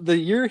the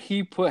year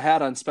he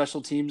had on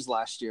special teams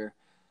last year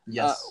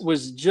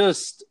was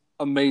just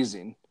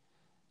amazing.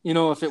 You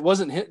know, if it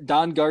wasn't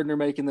Don Gardner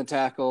making the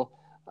tackle,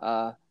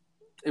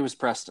 it was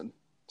Preston.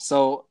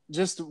 So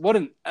just what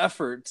an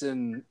effort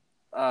and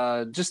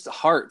just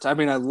heart. I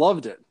mean, I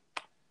loved it.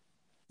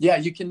 Yeah,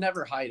 you can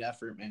never hide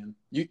effort, man.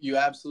 You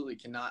absolutely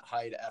cannot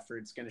hide effort.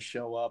 It's going to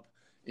show up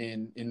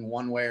in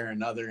one way or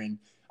another. And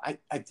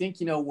I think,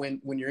 you know, when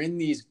you're in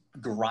these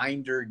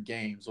grinder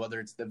games, whether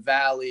it's the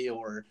Valley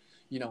or,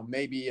 you know,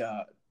 maybe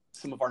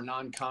some of our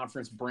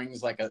non-conference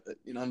brings like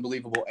an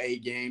unbelievable A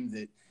game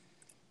that,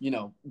 you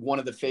know, one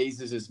of the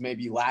phases is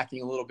maybe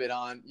lacking a little bit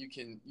on, you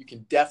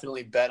can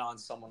definitely bet on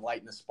someone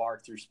lighting a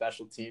spark through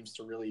special teams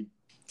to really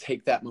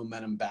take that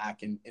momentum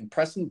back. And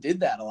Preston did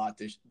that a lot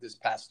this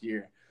past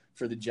year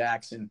for the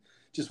Jacks, and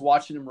just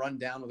watching him run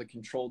down with a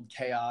controlled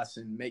chaos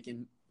and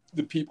making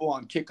the people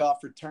on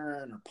kickoff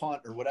return or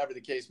punt or whatever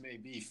the case may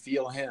be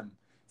feel him.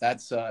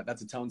 That's a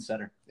tone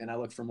setter, and I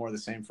look for more of the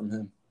same from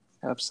him.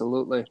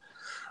 Absolutely.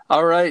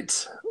 All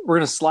right, we're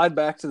going to slide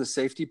back to the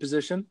safety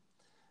position.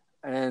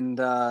 And,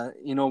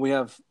 you know, we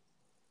have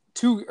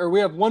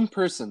one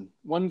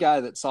guy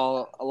that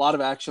saw a lot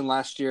of action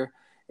last year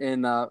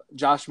in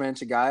Josh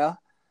Manchagaya.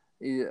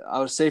 I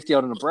was safety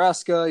out of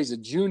Nebraska. He's a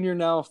junior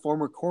now,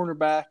 former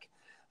cornerback.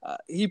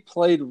 He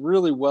played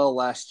really well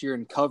last year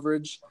in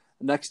coverage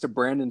next to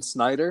Brandon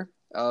Snyder.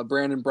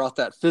 Brandon brought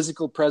that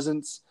physical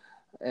presence,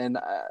 and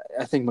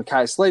I think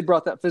Mekhi Slade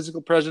brought that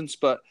physical presence,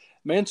 but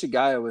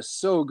Manchagaya was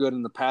so good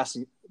in the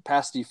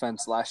pass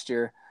defense last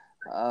year.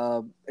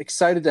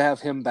 Excited to have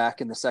him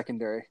back in the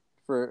secondary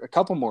for a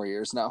couple more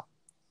years now.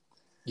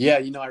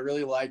 Yeah, I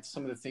really liked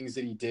some of the things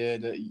that he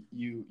did.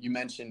 You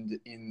mentioned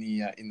in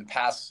the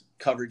pass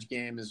coverage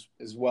game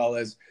as well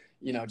as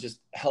just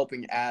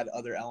helping add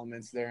other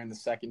elements there in the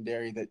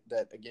secondary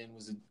that again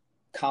was a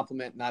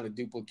complement, not a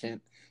duplicate.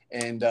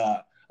 And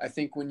I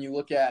think when you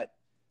look at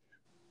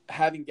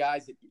having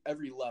guys at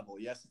every level,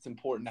 yes, it's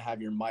important to have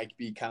your Mike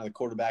be kind of the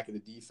quarterback of the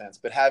defense,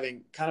 but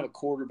having kind of a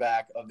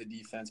quarterback of the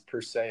defense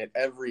per se at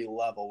every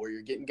level where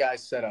you're getting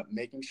guys set up,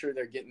 making sure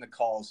they're getting the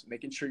calls,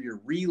 making sure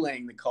you're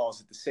relaying the calls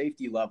at the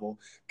safety level.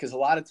 Because a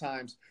lot of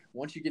times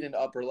once you get into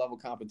upper level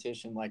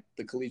competition, like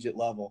the collegiate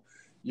level,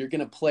 you're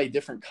going to play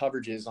different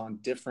coverages on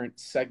different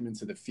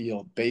segments of the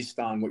field based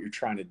on what you're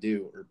trying to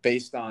do or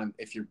based on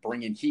if you're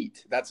bringing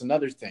heat. That's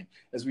another thing.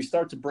 As we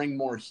start to bring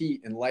more heat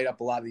and light up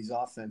a lot of these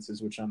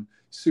offenses, which I'm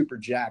super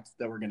jacked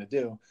that we're going to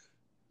do,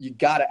 you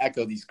got to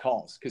echo these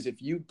calls. Because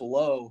if you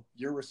blow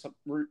your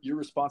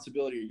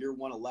responsibility or your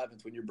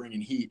 111th when you're bringing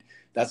heat,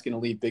 that's going to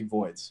leave big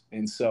voids.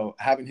 And so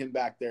having him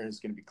back there is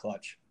going to be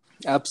clutch.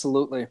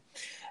 Absolutely.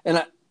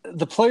 And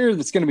the player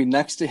that's going to be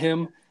next to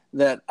him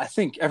that I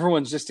think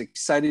everyone's just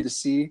excited to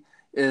see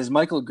is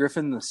Michael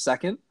Griffin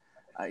II.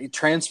 He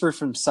transferred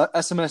from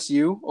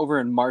SMSU over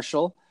in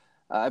Marshall.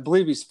 I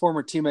believe he's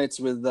former teammates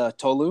with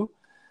Tolu.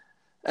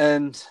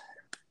 And,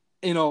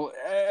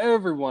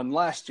 everyone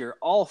last year,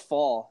 all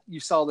fall, you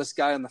saw this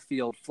guy on the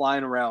field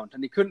flying around.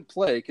 And he couldn't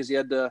play because he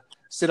had to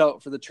sit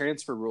out for the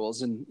transfer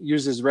rules and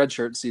use his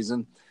redshirt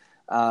season.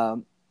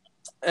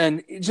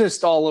 And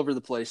just all over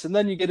the place. And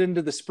then you get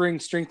into the spring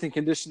strength and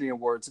conditioning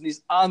awards, and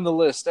he's on the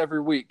list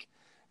every week.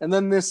 And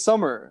then this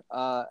summer,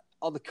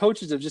 all the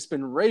coaches have just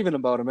been raving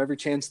about him every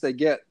chance they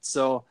get.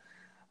 So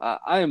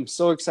I am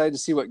so excited to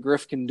see what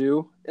Griff can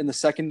do in the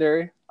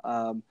secondary.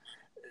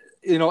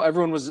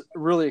 Everyone was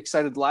really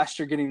excited last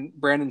year getting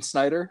Brandon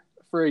Snyder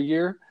for a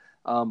year,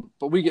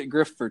 but we get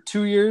Griff for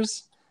 2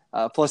 years.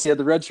 Plus he had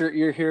the redshirt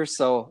year here.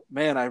 So,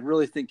 man, I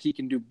really think he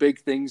can do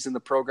big things in the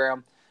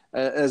program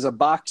as a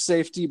box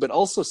safety, but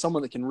also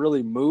someone that can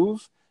really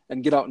move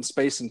and get out in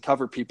space and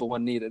cover people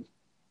when needed.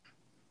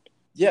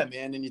 Yeah,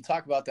 man. And you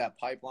talk about that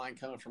pipeline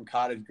coming from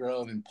Cottage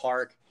Grove and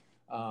Park.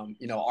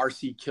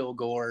 RC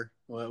Kilgore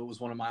was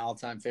one of my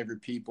all-time favorite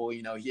people.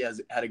 He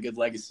has had a good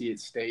legacy at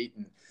State.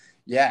 And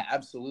yeah,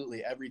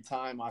 absolutely. Every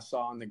time I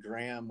saw on the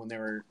gram when they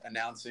were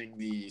announcing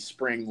the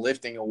spring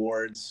lifting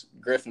awards,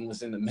 Griffin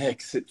was in the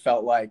mix, it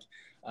felt like.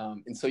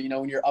 And so,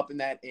 when you're up in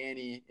that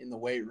ante in the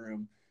weight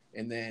room,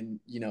 and then,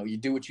 you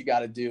do what you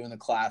got to do in the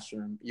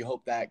classroom, you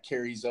hope that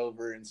carries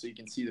over. And so you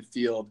can see the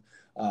field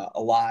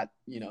a lot,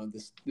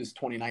 this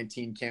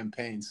 2019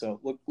 campaign. So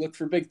look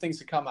for big things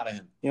to come out of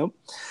him. Yep.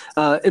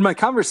 In my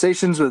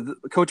conversations with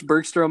Coach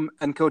Bergstrom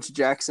and Coach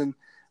Jackson,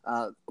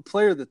 a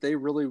player that they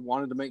really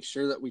wanted to make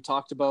sure that we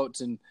talked about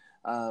and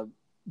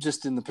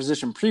just in the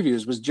position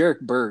previews was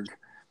Jarek Berg.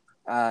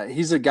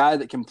 He's a guy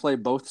that can play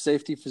both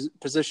safety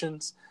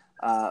positions,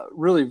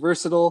 really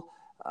versatile,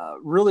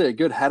 really a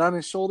good head on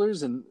his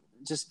shoulders, and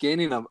just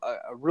gaining a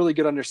really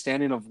good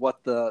understanding of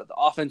what the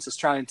offense is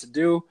trying to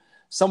do.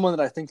 Someone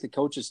that I think the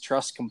coaches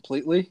trust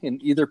completely in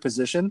either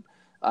position.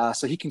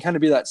 So he can kind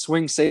of be that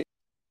swing safety,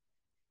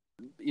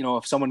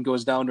 if someone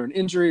goes down to an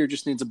injury or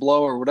just needs a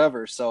blow or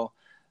whatever. So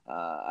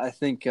I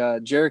think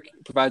Jarek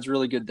provides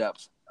really good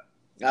depth.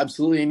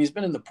 Absolutely. And he's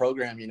been in the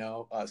program,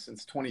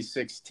 since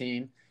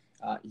 2016.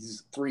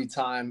 He's a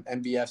 3-time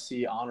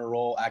MVFC honor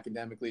roll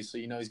academically. So,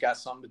 he's got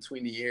some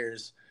between the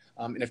ears.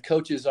 And if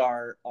coaches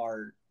are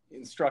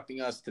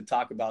instructing us to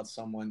talk about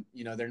someone,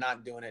 they're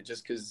not doing it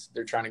just because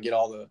they're trying to get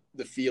all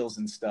the feels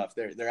and stuff.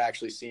 They're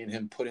actually seeing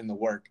him put in the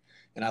work.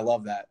 And I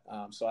love that.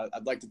 So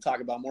I'd like to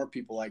talk about more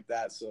people like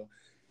that. So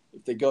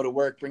if they go to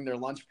work, bring their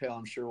lunch pail,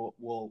 I'm sure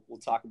we'll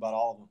talk about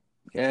all of them.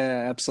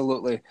 Yeah,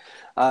 absolutely.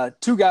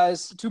 Two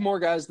more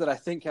guys that I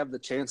think have the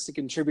chance to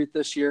contribute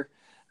this year.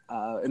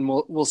 And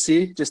we'll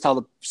see just how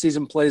the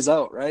season plays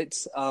out. Right.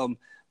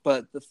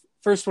 But the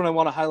first one I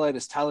want to highlight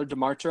is Tyler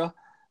DeMartra.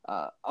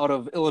 Out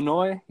of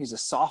Illinois. He's a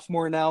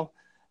sophomore now.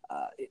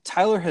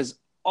 Tyler has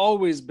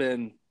always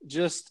been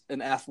just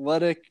an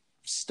athletic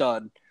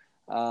stud.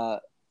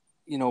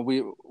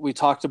 We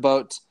talked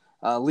about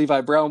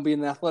Levi Brown being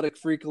an athletic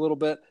freak a little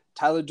bit.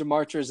 Tyler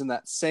DeMartra is in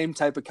that same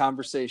type of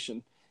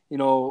conversation.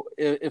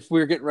 If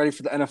we're getting ready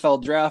for the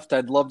NFL draft,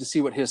 I'd love to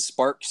see what his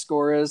SPARQ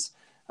score is,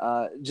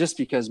 just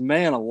because,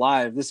 man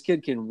alive, this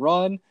kid can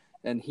run,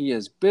 and he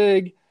is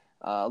big,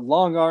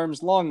 long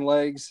arms, long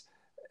legs.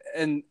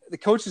 And the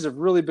coaches have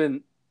really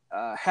been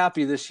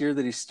happy this year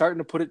that he's starting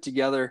to put it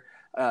together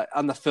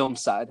on the film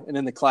side and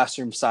in the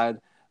classroom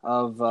side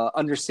of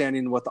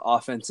understanding what the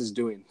offense is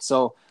doing.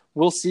 So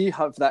we'll see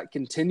how if that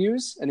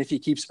continues. And if he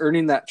keeps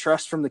earning that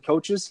trust from the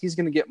coaches, he's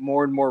going to get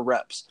more and more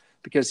reps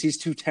because he's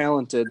too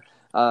talented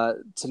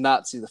to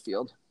not see the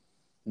field.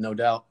 No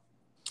doubt.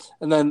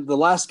 And then the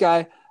last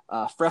guy,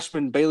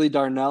 freshman Bailey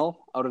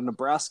Darnell out of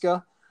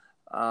Nebraska.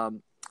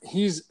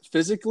 He's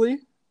physically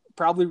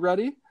probably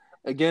ready.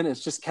 Again,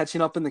 it's just catching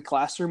up in the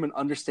classroom and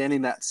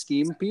understanding that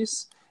scheme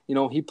piece.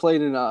 He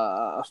played in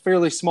a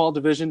fairly small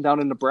division down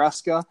in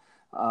Nebraska,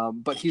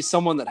 but he's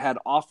someone that had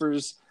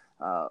offers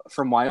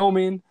from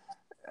Wyoming,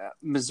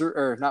 Missouri,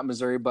 or not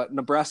Missouri, but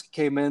Nebraska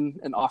came in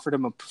and offered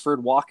him a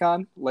preferred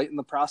walk-on late in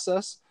the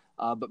process,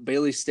 but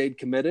Bailey stayed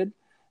committed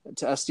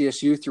to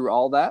SDSU through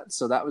all that,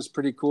 so that was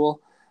pretty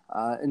cool.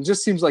 And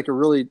just seems like a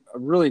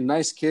really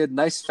nice kid,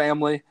 nice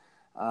family.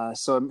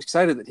 So I'm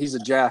excited that he's a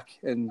Jack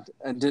and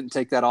didn't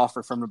take that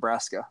offer from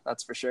Nebraska.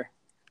 That's for sure.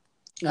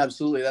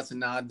 Absolutely. That's a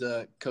nod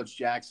to Coach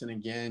Jackson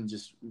again,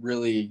 just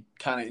really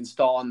kind of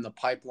installing the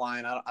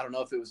pipeline. I don't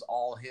know if it was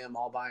all him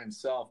all by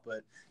himself,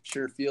 but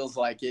sure feels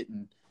like it,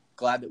 and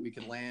glad that we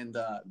could land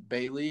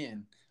Bailey.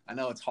 And I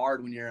know it's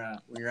hard when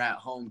you're at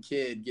home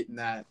kid getting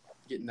that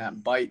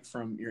bite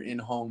from your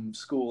in-home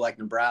school like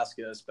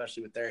Nebraska,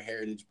 especially with their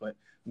heritage, but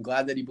I'm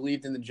glad that he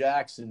believed in the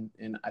Jacks, and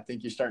I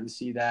think you're starting to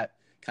see that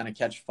kind of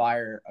catch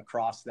fire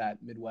across that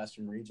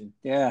Midwestern region.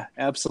 Yeah,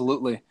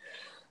 absolutely.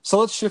 So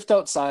let's shift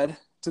outside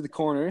to the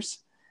corners.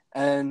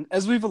 And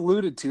as we've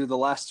alluded to the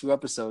last two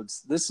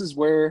episodes, this is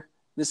where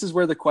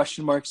the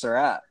question marks are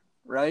at,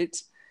 right?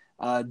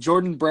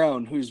 Jordan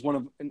Brown, who's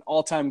an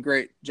all-time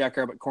great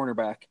Jackrabbit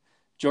cornerback.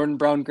 Jordan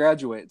Brown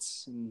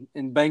graduates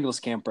in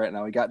Bengals camp right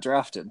now. He got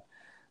drafted.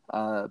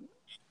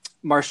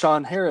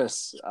 Marshawn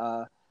Harris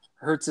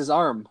hurts his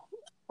arm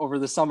over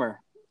the summer.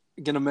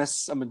 Going to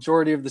miss a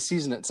majority of the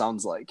season, it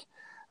sounds like.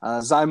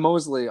 Zy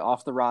Mosley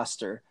off the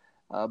roster.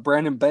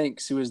 Brandon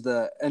Banks, who was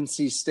the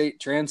NC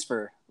State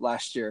transfer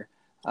last year,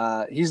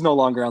 he's no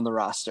longer on the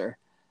roster.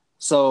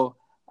 So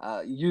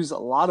lose a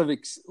lot of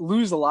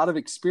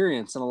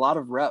experience and a lot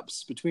of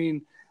reps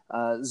between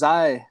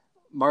Zy,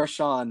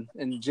 Marshawn,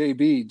 and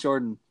JB,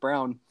 Jordan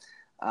Brown.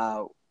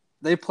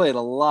 They played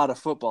a lot of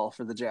football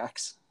for the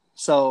Jacks.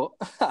 So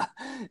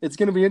it's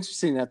going to be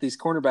interesting at these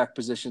cornerback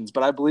positions,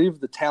 but I believe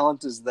the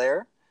talent is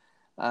there.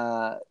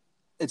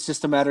 It's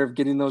just a matter of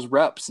getting those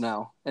reps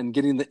now and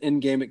getting the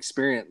in-game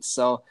experience.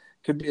 So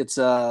it's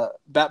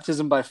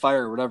baptism by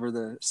fire, whatever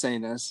the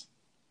saying is.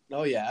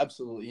 Oh yeah,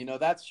 absolutely.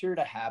 That's sure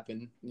to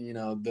happen.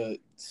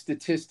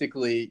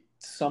 Statistically,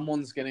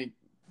 someone's going to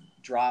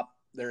drop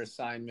their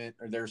assignment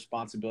or their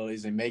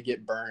responsibilities. They may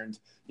get burned.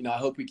 I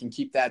hope we can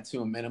keep that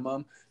to a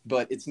minimum,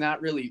 but it's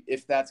not really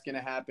if that's going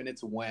to happen,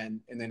 it's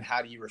when, and then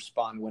how do you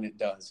respond when it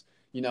does?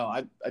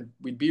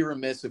 We'd be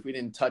remiss if we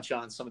didn't touch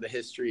on some of the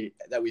history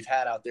that we've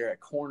had out there at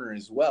corner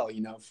as well,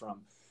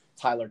 from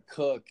Tyler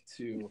Cook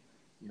to,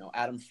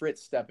 Adam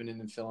Fritz stepping in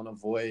and filling a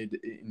void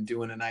and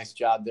doing a nice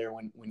job there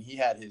when he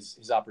had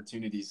his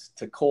opportunities,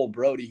 to Cole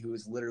Brody, who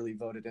was literally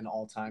voted an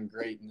all-time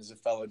great and is a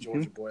fellow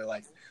Georgia boy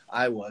like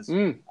I was.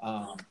 And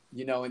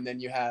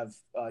then you have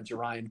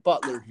Jerian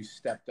Butler, who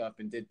stepped up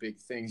and did big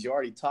things. You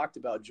already talked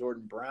about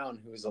Jordan Brown,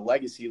 who is a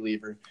legacy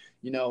leaver.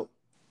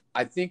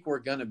 I think we're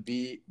going to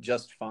be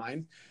just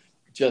fine.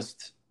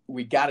 Just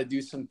we got to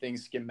do some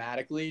things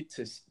schematically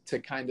to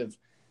kind of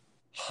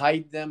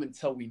hide them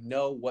until we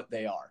know what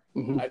they are.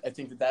 I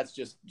think that's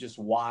just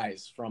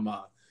wise from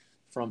a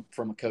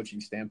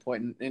coaching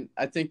standpoint. And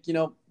I think,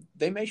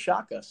 they may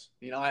shock us.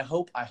 I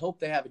hope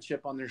they have a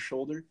chip on their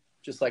shoulder,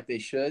 just like they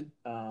should,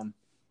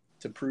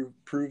 to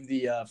prove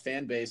the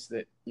fan base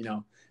that,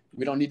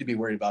 we don't need to be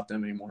worried about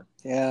them anymore.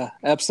 Yeah,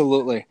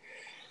 absolutely.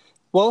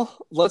 Well,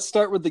 let's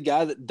start with the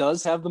guy that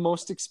does have the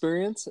most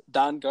experience,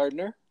 Don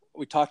Gardner.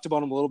 We talked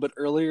about him a little bit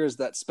earlier as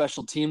that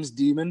special teams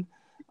demon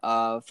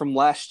from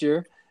last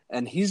year.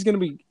 And he's going to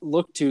be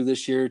looked to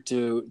this year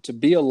to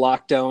be a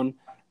lockdown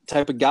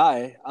type of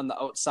guy on the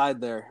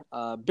outside there.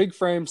 Big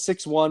frame,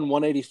 6'1",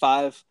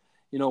 185.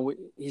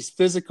 He's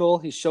physical.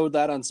 He showed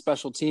that on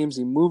special teams.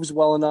 He moves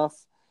well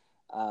enough.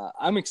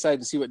 I'm excited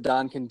to see what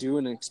Don can do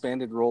in an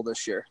expanded role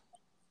this year.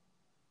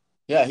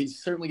 Yeah,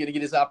 he's certainly going to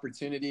get his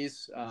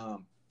opportunities.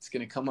 It's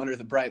going to come under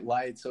the bright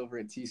lights over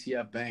at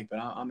TCF Bank, but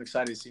I'm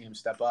excited to see him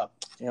step up.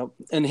 Yep.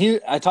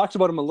 And I talked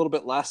about him a little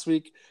bit last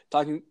week,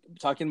 talking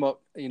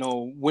about,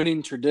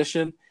 winning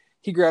tradition.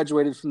 He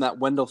graduated from that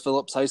Wendell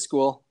Phillips High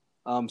School,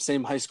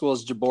 same high school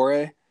as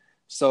Jabore.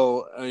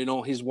 So,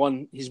 he's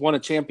won a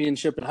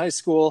championship in high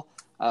school.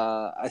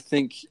 I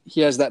think he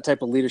has that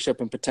type of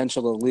leadership and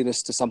potential to lead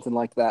us to something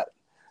like that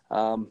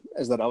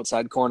as that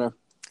outside corner.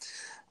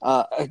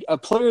 A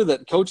player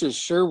that coaches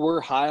sure were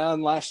high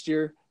on last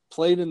year,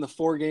 played in the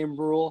 4-game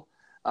rule,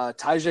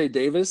 Tyjae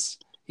Davis.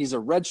 He's a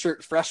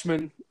redshirt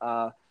freshman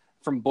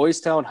from Boys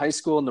Town High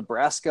School in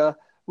Nebraska,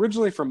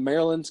 originally from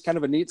Maryland. Kind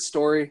of a neat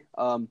story.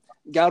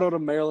 Got out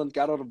of Maryland,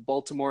 got out of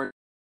Baltimore,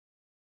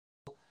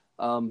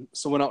 so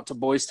went out to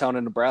Boys Town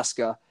in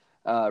Nebraska.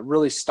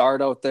 Really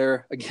starred out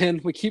there. Again,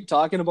 we keep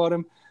talking about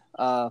him,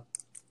 but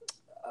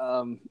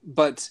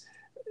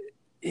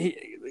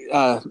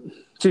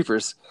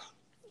Chiefers.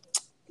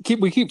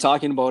 We keep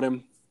talking about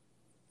him,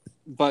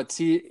 but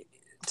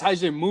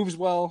Tyjae moves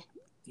well.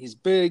 He's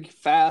big,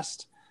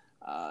 fast.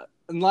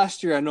 And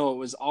last year, I know it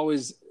was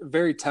always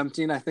very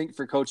tempting, I think,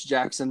 for Coach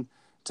Jackson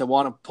to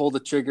want to pull the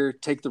trigger,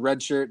 take the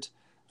red shirt.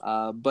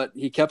 But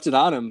he kept it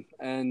on him,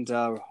 and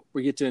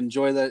we get to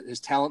enjoy his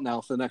talent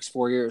now for the next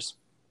 4 years.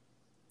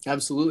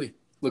 Absolutely.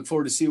 Look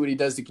forward to see what he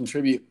does to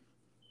contribute.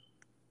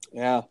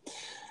 Yeah.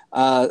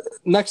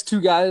 Next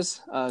two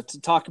guys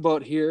to talk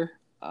about here.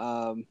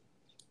 Malik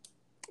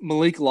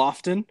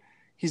Lofton.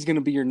 He's going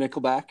to be your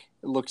nickelback,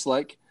 it looks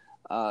like.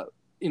 Uh,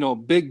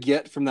 big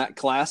get from that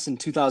class in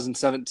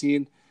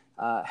 2017.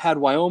 Had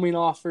Wyoming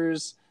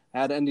offers,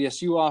 had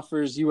NDSU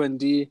offers,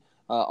 UND,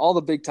 all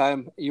the big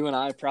time,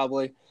 UNI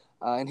probably.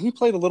 And he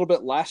played a little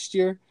bit last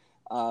year.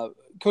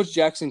 Coach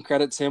Jackson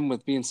credits him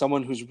with being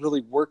someone who's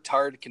really worked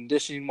hard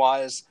conditioning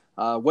wise,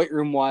 weight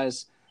room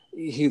wise.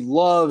 He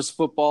loves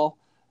football.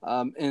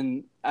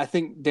 And I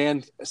think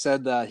Dan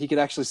said he could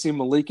actually see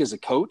Malik as a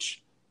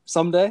coach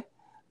someday.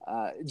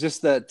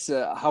 Just that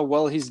how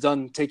well he's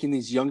done taking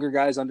these younger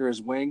guys under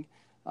his wing,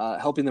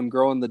 helping them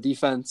grow in the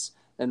defense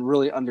and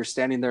really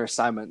understanding their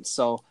assignments.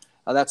 So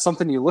that's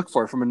something you look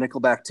for from a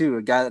nickelback too,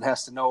 a guy that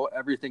has to know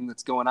everything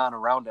that's going on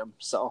around him.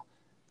 So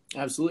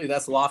absolutely,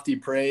 that's lofty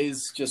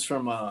praise just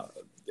from a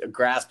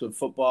grasp of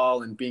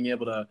football and being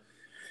able to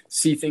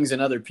see things in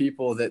other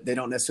people that they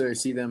don't necessarily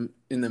see them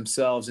in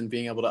themselves and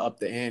being able to up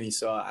the ante.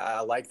 So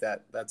I like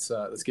that. That's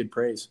good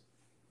praise.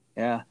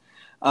 Yeah.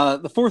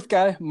 The fourth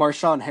guy,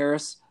 Marshawn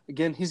Harris.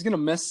 Again, he's going to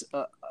miss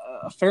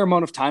a fair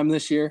amount of time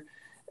this year.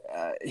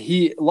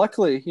 He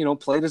luckily,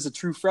 played as a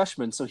true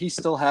freshman, so he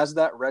still has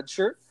that red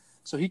shirt.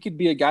 So he could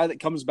be a guy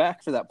that comes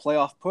back for that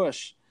playoff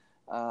push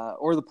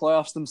or the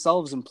playoffs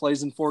themselves and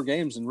plays in 4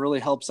 games and really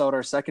helps out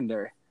our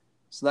secondary.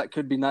 So that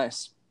could be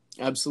nice.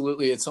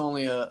 Absolutely. It's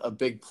only a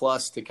big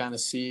plus to kind of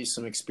see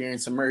some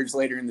experience emerge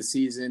later in the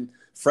season,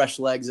 fresh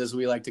legs, as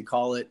we like to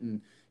call it. And,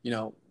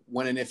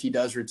 when and if he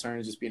does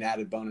return, just be an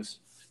added bonus.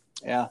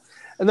 Yeah.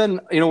 And then,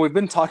 we've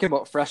been talking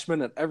about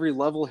freshmen at every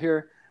level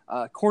here.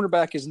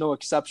 Cornerback is no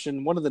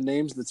exception. One of the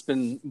names that's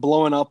been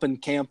blowing up in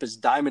camp is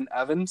Diamond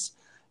Evans,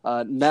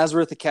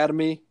 Nazareth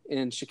Academy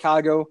in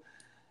Chicago.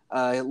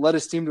 Led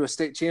his team to a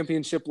state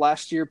championship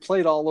last year,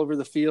 played all over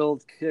the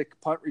field, kick,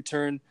 punt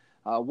return,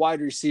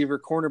 wide receiver,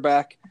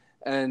 cornerback.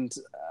 And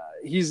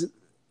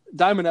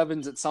Diamond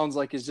Evans, it sounds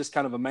like, is just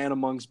kind of a man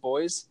amongst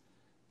boys.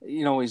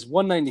 He's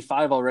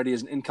 195 already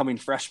as an incoming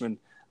freshman,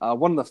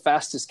 one of the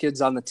fastest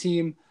kids on the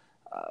team.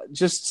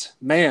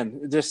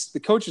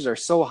 The coaches are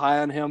so high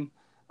on him.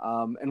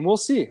 And we'll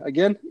see.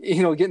 Again,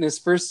 getting his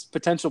first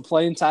potential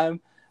playing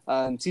time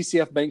in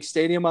TCF Bank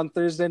Stadium on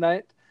Thursday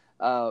night.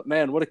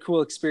 Man, what a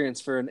cool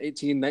experience for an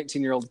 18,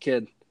 19-year-old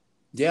kid.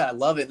 Yeah, I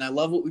love it. And I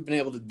love what we've been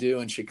able to do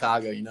in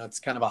Chicago. It's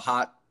kind of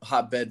a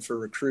hotbed for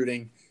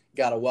recruiting.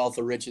 Got a wealth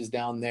of riches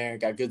down there,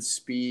 got good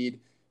speed,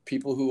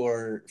 people who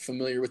are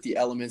familiar with the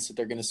elements that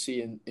they're going to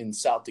see in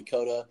South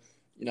Dakota,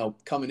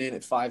 coming in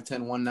at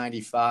 5'10",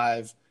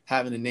 195,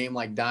 having a name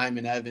like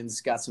Diamond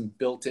Evans, got some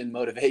built-in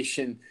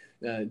motivation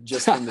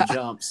just from the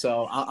jump.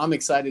 So I'm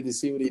excited to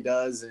see what he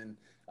does. And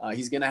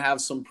he's going to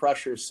have some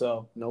pressure.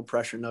 So no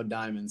pressure, no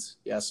diamonds.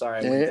 Yeah,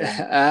 sorry.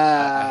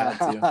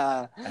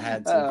 I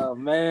had to. Oh,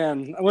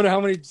 man. I wonder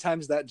how many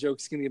times that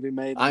joke's going to be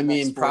made. I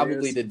mean,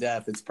 probably to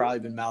death. It's probably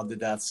been mouthed to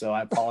death. So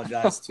I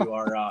apologize to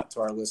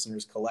our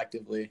listeners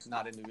collectively,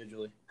 not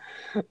individually.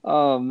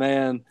 Oh,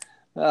 man.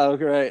 Oh,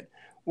 great.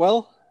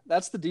 Well,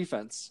 that's the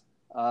defense.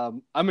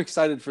 I'm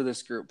excited for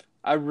this group.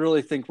 I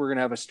really think we're going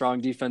to have a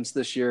strong defense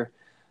this year.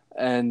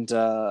 And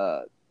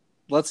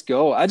let's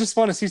go. I just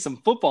want to see some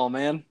football,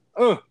 man.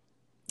 Oh,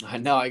 I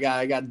know. I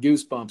got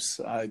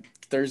goosebumps.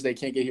 Thursday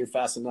can't get here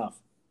fast enough.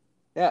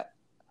 Yeah.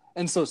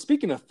 And so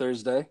speaking of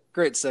Thursday,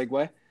 great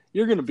segue.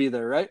 You're going to be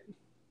there, right?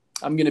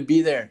 I'm going to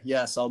be there.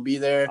 Yes, I'll be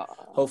there.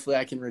 Hopefully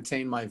I can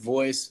retain my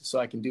voice so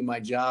I can do my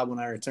job when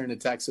I return to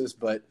Texas.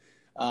 But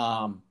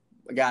I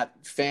got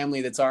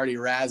family that's already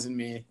razzing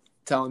me,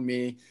 telling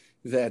me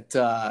that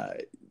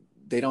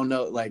they don't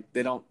know,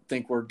 they don't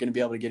think we're going to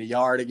be able to get a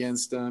yard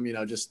against them.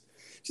 Just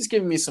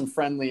giving me some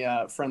friendly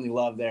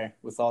love there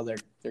with all their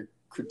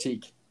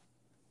critique.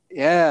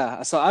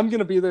 Yeah, so I'm going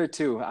to be there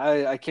too.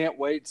 I can't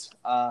wait,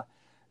 to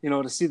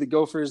see the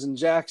Gophers and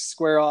Jacks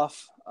square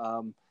off.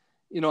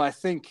 I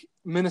think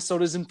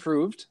Minnesota's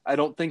improved. I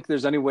don't think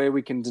there's any way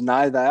we can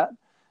deny that.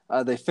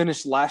 They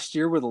finished last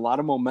year with a lot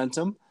of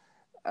momentum.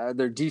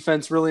 Their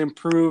defense really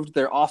improved.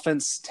 Their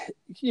offense,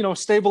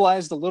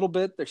 stabilized a little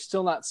bit. They're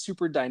still not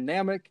super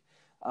dynamic,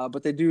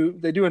 but they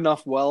do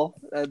enough well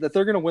that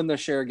they're going to win their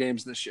share of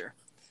games this year.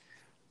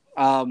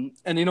 And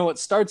it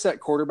starts at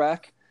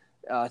quarterback.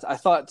 I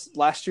thought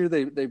last year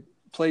they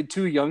played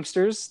 2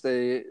 youngsters.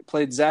 They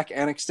played Zach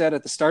Annexstad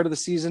at the start of the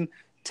season.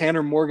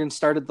 Tanner Morgan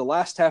started the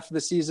last half of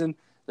the season.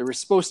 There was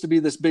supposed to be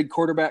this big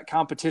quarterback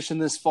competition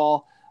this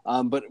fall,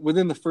 but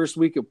within the first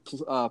week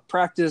of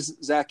practice,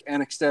 Zach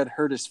Annexstad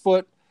hurt his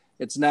foot.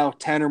 It's now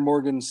Tanner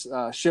Morgan's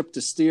ship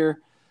to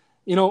steer.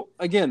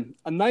 Again,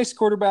 a nice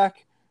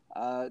quarterback,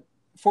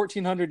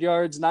 1,400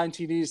 yards, 9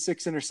 TDs,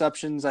 6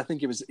 interceptions. I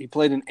think he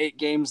played in 8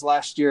 games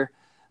last year.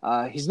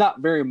 He's not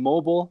very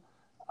mobile,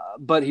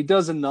 but he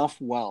does enough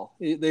well.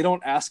 They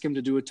don't ask him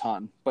to do a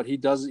ton, but he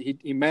does.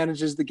 He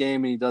manages the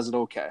game and he does it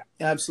okay.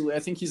 Absolutely, I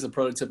think he's a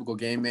prototypical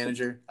game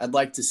manager. I'd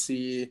like to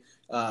see,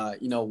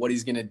 what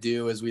he's going to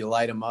do as we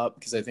light him up,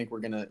 because I think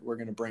we're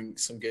gonna bring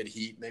some good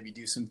heat. Maybe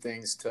do some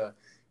things to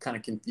kind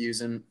of confuse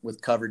him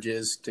with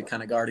coverages to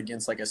kind of guard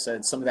against, like I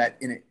said, some of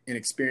that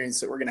inexperience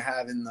that we're going to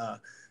have in the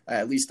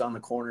at least on the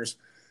corners.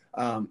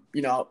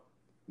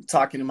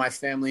 Talking to my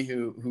family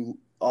who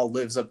all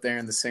lives up there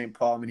in the St.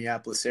 Paul,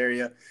 Minneapolis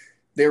area,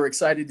 they were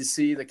excited to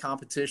see the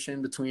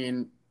competition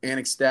between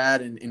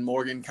Annexstad and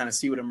Morgan, kind of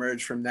see what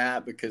emerged from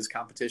that, because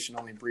competition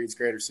only breeds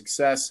greater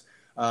success.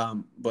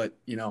 But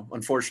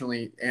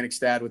unfortunately,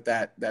 Annexstad with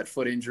that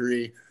foot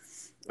injury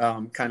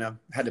kind of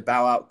had to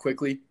bow out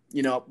quickly.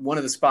 One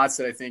of the spots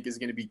that I think is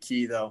going to be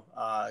key, though,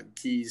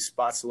 key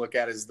spots to look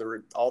at is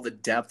all the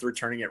depth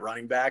returning at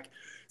running back.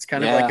 It's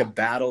kind of like a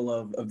battle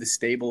of the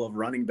stable of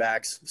running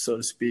backs, so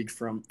to speak,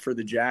 for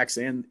the Jacks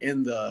and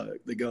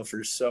the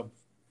Gophers. So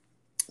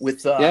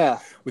with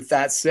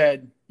that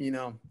said,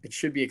 it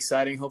should be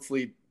exciting.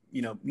 Hopefully,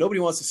 nobody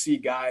wants to see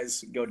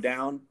guys go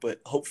down,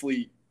 but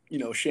hopefully,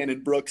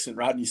 Shannon Brooks and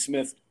Rodney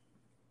Smith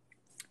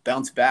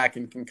bounce back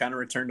and can kind of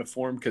return to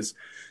form, because,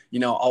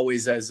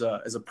 always as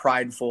a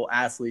prideful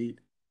athlete,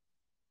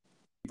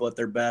 people at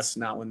their best,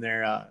 not when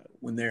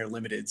they're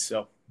limited.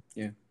 So,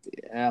 yeah.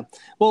 Yeah.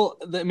 Well,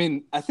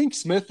 I think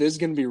Smith is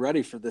going to be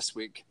ready for this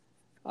week.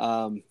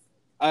 All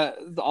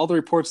the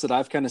reports that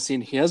I've kind of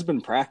seen, he has been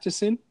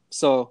practicing.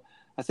 So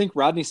I think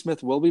Rodney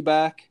Smith will be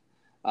back.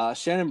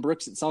 Shannon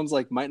Brooks, it sounds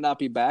like, might not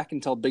be back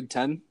until Big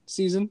Ten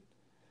season.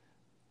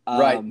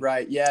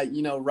 Right. Yeah.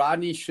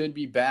 Rodney should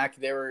be back.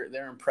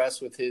 They're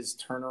impressed with his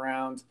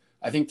turnaround.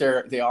 I think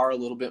they are a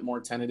little bit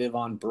more tentative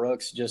on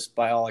Brooks, just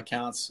by all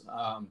accounts.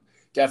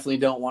 Definitely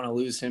don't want to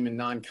lose him in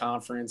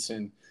non-conference.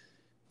 And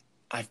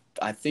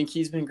I think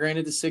he's been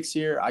granted the 6th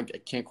year. I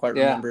can't quite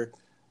remember.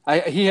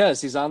 He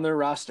has. He's on their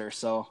roster.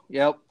 So,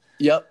 yep.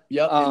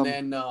 And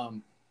then,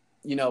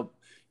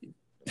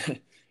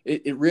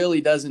 it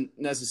really doesn't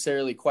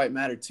necessarily quite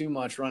matter too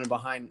much running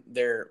behind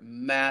their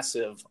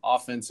massive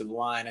offensive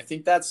line. I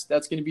think that's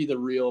going to be the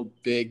real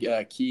big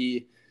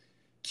key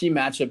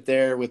matchup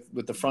there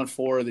with the front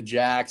four of the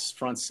Jacks,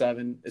 front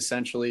seven,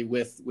 essentially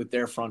with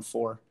their front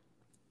four.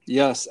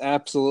 Yes,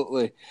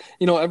 absolutely.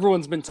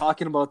 Everyone's been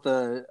talking about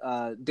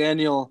the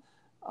Daniel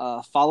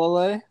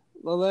Falale.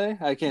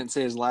 I can't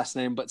say his last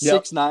name, but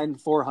 6'9",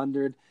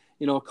 400.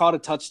 Caught a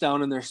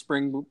touchdown in their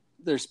spring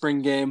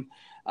game.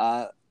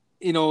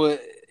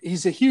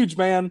 He's a huge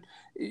man.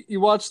 You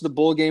watch the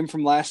bowl game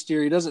from last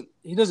year. He doesn't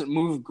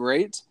move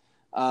great,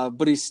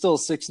 but he's still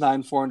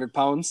 6'9", 400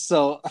 pounds.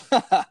 So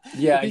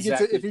yeah,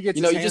 exactly. If he gets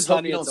his hands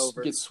on it, it's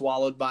over. Get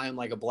swallowed by him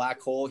like a black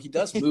hole. He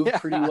does move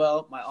pretty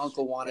well. My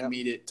uncle wanted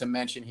me to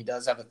mention he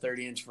does have a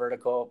 30-inch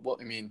vertical. Well,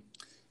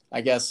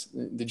 I guess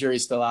the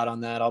jury's still out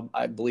on that.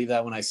 I believe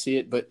that when I see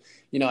it, but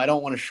I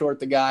don't want to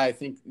short the guy. I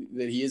think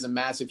that he is a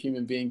massive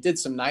human being. Did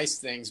some nice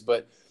things,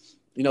 but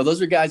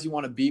those are guys you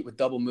want to beat with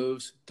double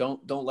moves.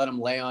 Don't let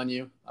them lay on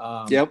you.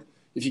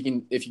 If you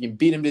can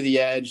beat them to the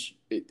edge,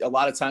 a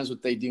lot of times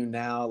what they do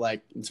now,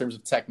 like in terms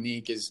of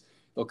technique, is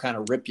they'll kind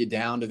of rip you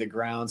down to the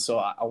ground. So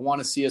I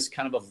want to see us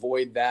kind of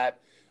avoid that.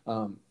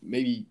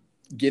 Maybe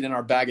get in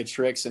our bag of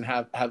tricks and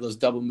have those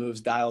double moves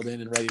dialed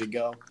in and ready to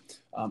go.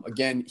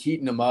 Again,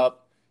 heating them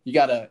up. You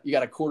got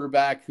a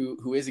quarterback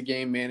who is a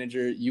game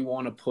manager. You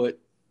want to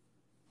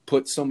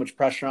put so much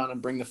pressure on him,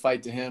 bring the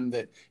fight to him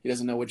that he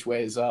doesn't know which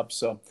way is up.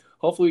 So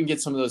hopefully we can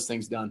get some of those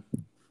things done.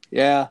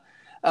 Yeah.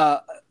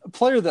 A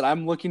player that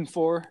I'm looking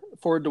forward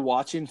to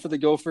watching for the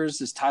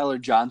Gophers is Tyler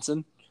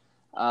Johnson.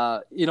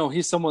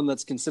 He's someone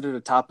that's considered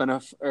a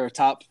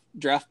top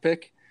draft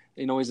pick.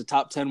 He's a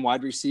top 10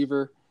 wide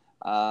receiver.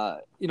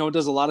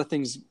 Does a lot of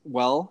things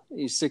well.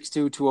 He's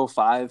 6'2",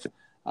 205,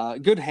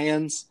 good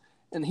hands.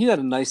 And he had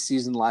a nice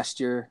season last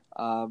year,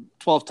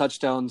 12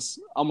 touchdowns,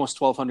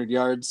 almost 1,200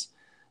 yards.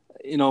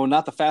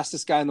 Not the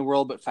fastest guy in the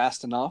world, but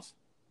fast enough.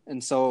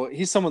 And so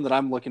he's someone that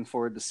I'm looking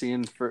forward to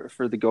seeing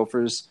for the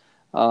Gophers.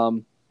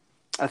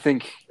 I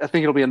think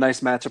it'll be a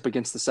nice matchup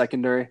against the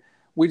secondary.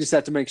 We just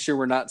have to make sure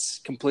we're not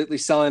completely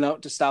selling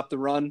out to stop the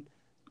run.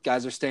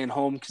 Guys are staying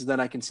home, because then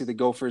I can see the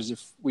Gophers,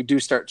 if we do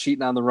start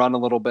cheating on the run a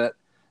little bit,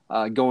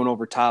 going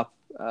over top,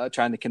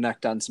 trying to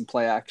connect on some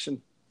play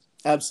action.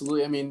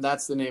 Absolutely.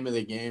 That's the name of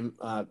the game.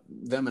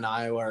 Them and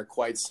Iowa are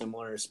quite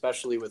similar,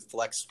 especially with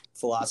Fleck's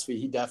philosophy.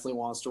 He definitely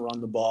wants to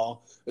run the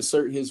ball,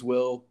 assert his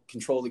will,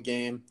 control the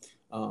game.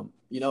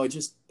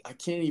 I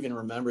can't even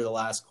remember the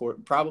last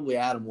probably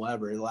Adam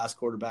Weber, the last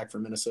quarterback for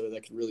Minnesota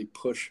that could really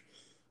push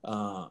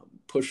the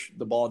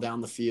ball down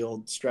the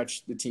field,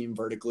 stretch the team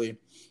vertically,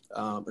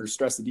 or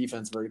stretch the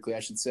defense vertically, I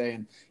should say.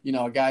 And,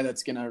 a guy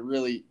that's going to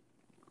really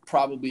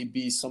probably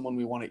be someone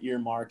we want to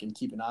earmark and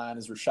keep an eye on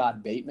is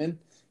Rashad Bateman.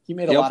 He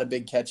made a lot of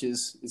big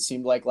catches, it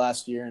seemed like,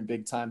 last year in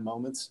big time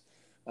moments.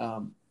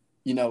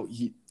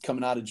 He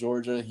coming out of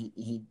Georgia,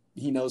 he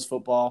knows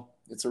football.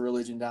 It's a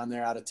religion down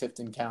there out of Tift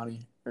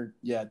County, out of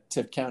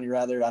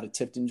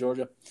Tifton,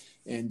 Georgia.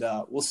 And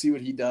we'll see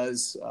what he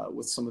does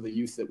with some of the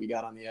youth that we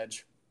got on the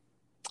edge.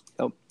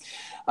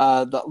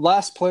 The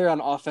last player on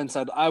offense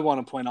I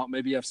want to point out,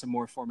 maybe you have some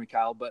more for me,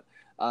 Kyle, but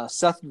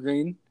Seth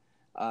Green.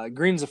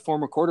 Green's a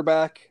former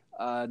quarterback,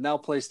 now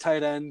plays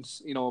tight end,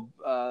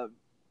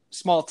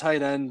 small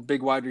tight end,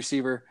 big wide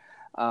receiver.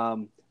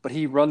 but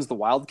he runs the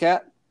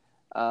Wildcat.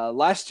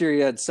 Last year, he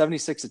had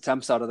 76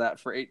 attempts out of that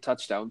for 8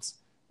 touchdowns.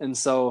 And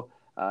so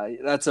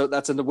that's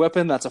a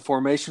weapon. That's a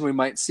formation we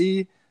might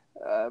see.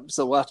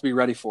 So we'll have to be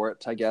ready for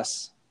it, I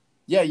guess.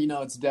 Yeah,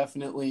 it's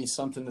definitely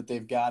something that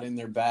they've got in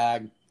their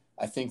bag.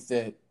 I think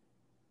that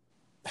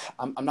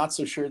I'm not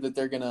so sure that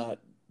they're gonna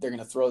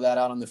throw that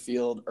out on the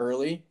field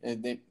early.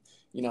 And they,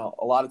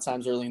 a lot of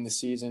times early in the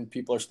season,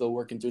 people are still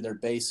working through their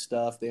base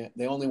stuff.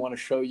 They only want to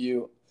show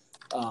you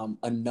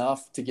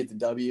enough to get the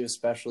W,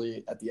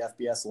 especially at the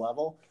FBS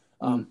level.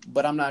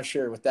 But I'm not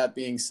sure. With that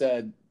being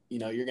said,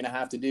 you're going to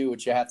have to do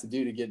what you have to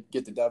do to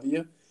get the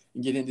W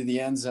and get into the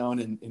end zone.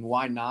 And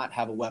why not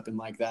have a weapon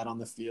like that on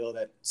the field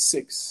at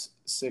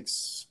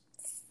 6'4"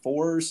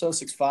 or so,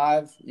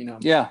 6'5",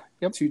 Yeah.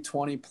 Yep.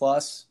 220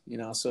 plus,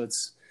 so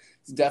it's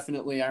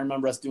definitely, I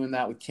remember us doing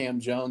that with Cam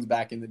Jones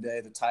back in the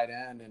day, the tight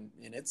end, and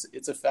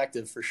it's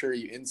effective for sure.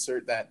 You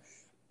insert that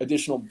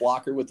additional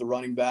blocker with the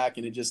running back,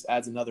 and it just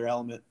adds another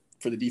element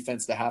for the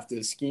defense to have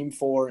to scheme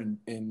for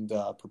and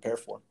prepare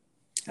for.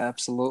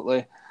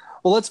 Absolutely.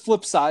 Well, let's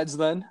flip sides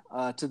then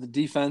to the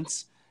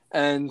defense,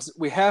 and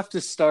we have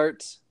to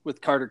start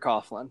with Carter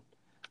Coughlin.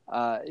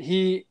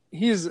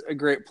 He's a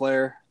great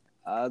player.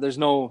 There's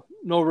no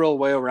real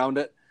way around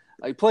it.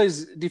 He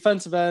plays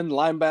defensive end,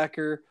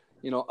 linebacker,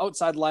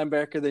 outside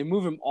linebacker. They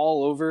move him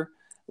all over.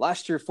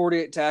 Last year,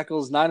 48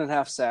 tackles,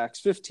 9.5 sacks,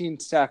 15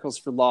 tackles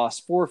for loss,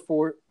 four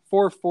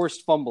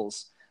forced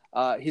fumbles.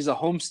 He's a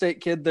home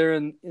state kid there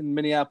in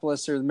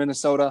Minneapolis or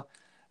Minnesota,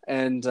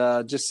 and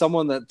just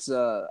someone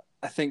that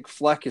I think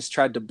Fleck has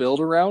tried to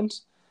build around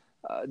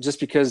just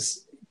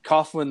because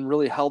Coughlin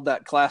really held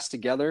that class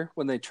together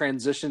when they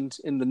transitioned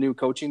in the new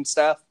coaching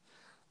staff,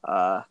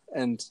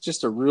 and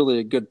just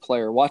a good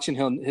player.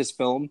 Watching his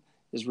film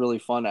is really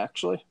fun,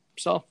 actually.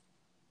 So,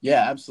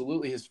 yeah,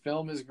 absolutely. His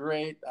film is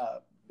great.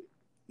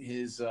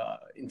 His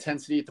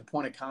intensity at the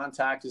point of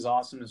contact is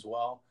awesome as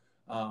well.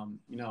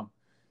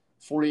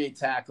 48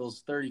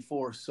 tackles,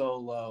 34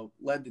 solo,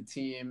 led the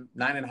team,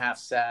 9.5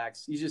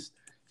 sacks.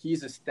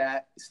 He's a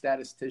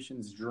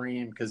statistician's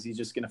dream because he's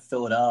just going to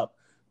fill it up.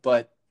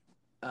 But,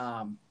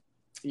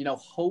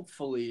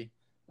 hopefully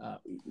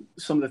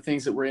some of the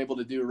things that we're able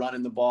to do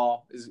running the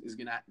ball is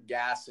going to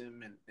gas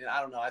him. And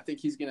I don't know. I think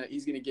he's going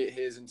to get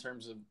his in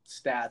terms of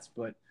stats,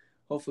 but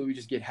hopefully we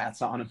just get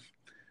hats on him.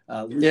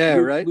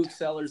 Right. Luke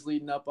Sellers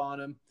leading up on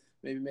him,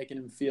 maybe making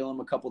him feel him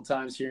a couple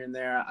times here and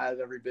there. I have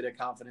every bit of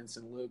confidence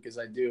in Luke as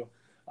I do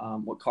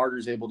what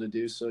Carter's able to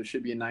do. So it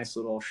should be a nice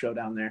little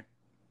showdown there.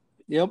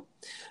 Yep.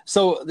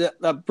 So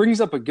that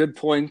brings up a good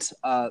point.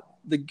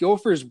 The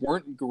Gophers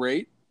weren't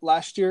great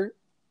last year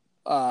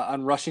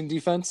on rushing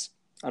defense,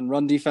 on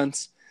run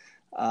defense.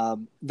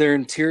 Their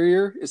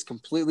interior is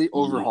completely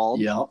overhauled.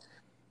 Yep.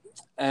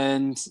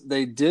 And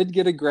they did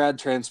get a grad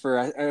transfer.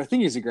 I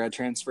think he's a grad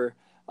transfer.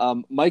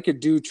 Mike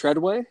Adu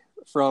Treadway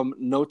from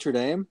Notre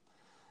Dame.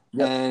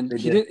 Yep, and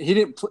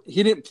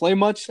he didn't play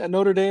much at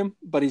Notre Dame,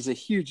 but he's a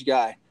huge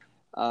guy.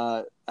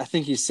 I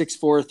think he's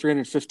 6'4",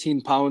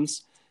 315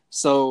 pounds.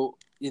 So,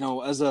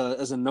 as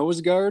a nose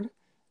guard,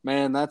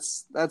 man,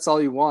 that's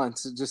all you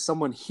want. Just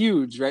someone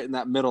huge right in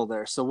that middle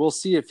there. So we'll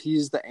see if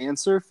he's the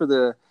answer for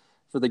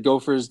the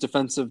Gophers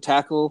defensive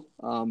tackle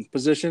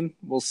position.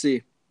 We'll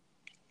see.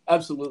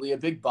 Absolutely. A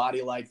big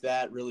body like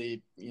that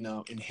really,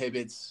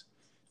 inhibits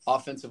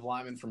offensive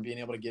linemen from being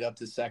able to get up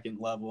to second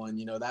level. And,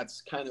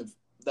 that's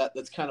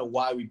kind of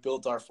why we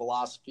built our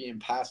philosophy in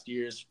past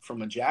years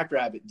from a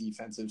Jackrabbit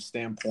defensive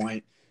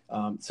standpoint,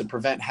 to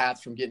prevent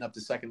hats from getting up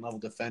to second level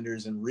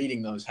defenders and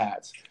reading those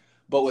hats.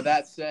 But with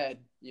that said,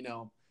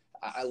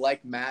 I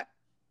like Matt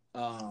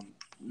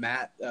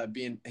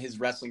being his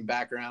wrestling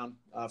background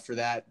for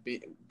that,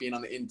 being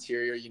on the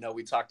interior.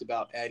 We talked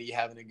about Eddie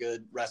having a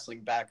good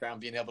wrestling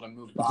background, being able to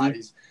move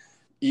bodies.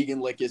 Egan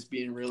Lickus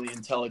being really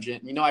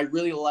intelligent. I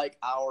really like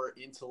our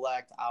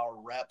intellect, our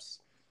reps,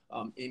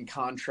 in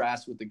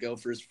contrast with the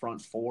Gophers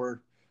front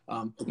four,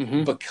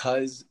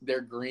 because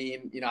they're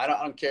green. I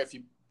don't care if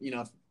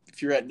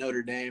if you're at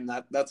Notre Dame,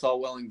 that's all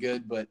well and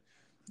good, but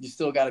you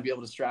still got to be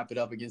able to strap it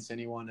up against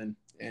anyone.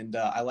 And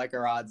I like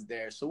our odds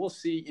there. So we'll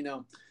see,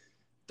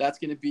 it's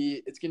going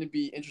to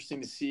be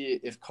interesting to see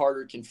if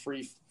Carter can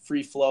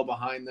free flow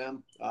behind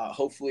them.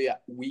 Hopefully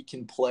we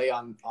can play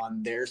on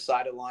their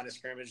side of the line of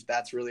scrimmage.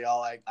 That's really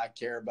all I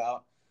care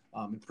about,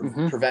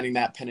 preventing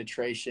that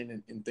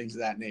penetration and things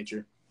of that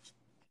nature.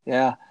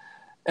 Yeah.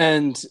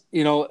 And,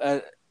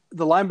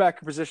 the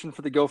linebacker position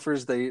for the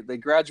Gophers, they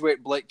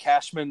graduate Blake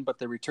Cashman, but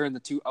they return the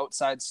two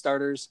outside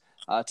starters,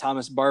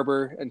 Thomas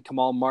Barber and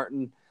Kamal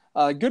Martin.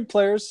 Good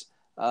players,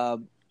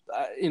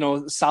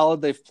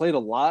 solid. They've played a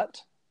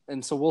lot.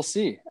 And so we'll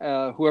see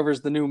whoever's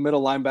the new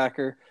middle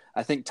linebacker.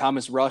 I think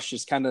Thomas Rush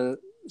is kind of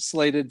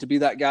slated to be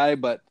that guy,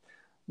 but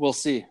we'll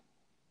see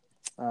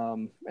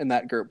in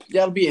that group.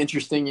 Yeah, it'll be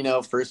interesting,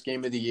 first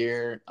game of the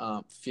year,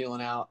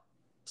 feeling out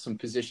some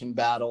position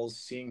battles,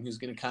 seeing who's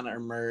going to kind of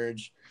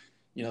emerge,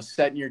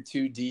 setting your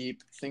two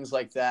deep, things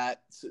like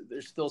that. So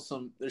there's still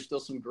some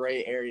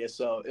gray area.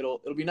 So it'll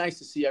be nice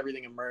to see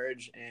everything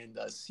emerge and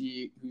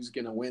see who's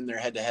going to win their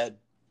head to head.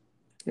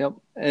 Yep.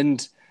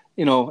 And,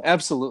 you know,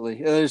 absolutely.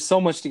 There's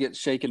so much to get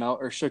shaken out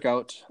or shook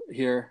out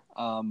here.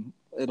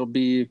 It'll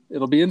be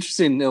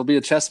interesting. It'll be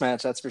a chess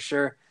match, that's for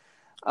sure.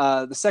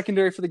 The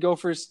secondary for the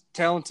Gophers,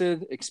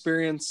 talented,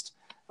 experienced.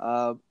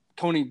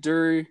 Coney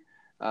Dury,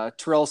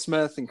 Terrell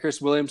Smith, and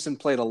Chris Williamson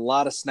played a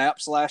lot of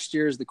snaps last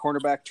year as the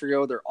cornerback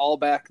trio. They're all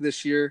back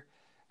this year.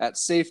 At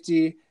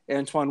safety,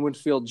 Antoine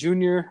Winfield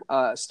Jr.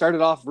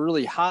 Started off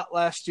really hot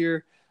last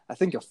year. I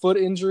think a foot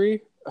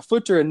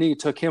or a knee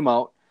took him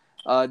out.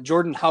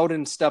 Jordan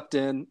Howden stepped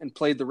in and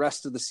played the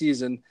rest of the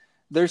season.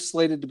 They're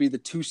slated to be the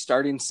two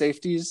starting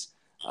safeties.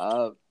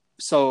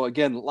 So,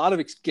 again, a lot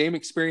of game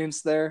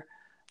experience there.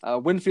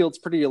 Winfield's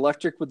pretty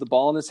electric with the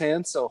ball in his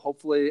hand, so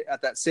hopefully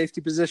at that safety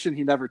position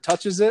he never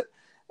touches it,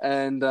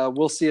 and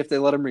we'll see if they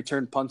let him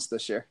return punts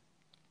this year.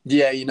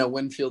 Yeah,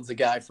 Winfield's a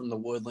guy from the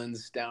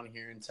Woodlands down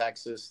here in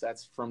Texas.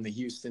 That's from the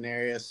Houston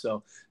area,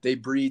 so they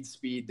breed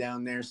speed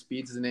down there.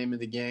 Speed's the name of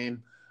the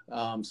game.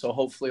 So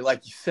hopefully,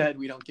 like you said,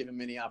 we don't give him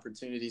many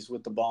opportunities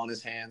with the ball in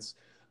his hands.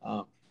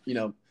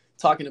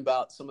 Talking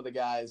about some of the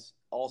guys,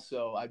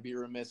 also, I'd be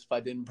remiss if I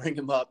didn't bring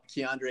him up.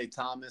 Keandre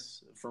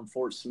Thomas from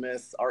Fort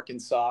Smith,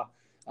 Arkansas.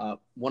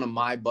 One of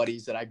my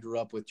buddies that I grew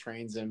up with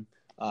trains him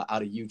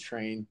out of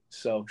U-Train.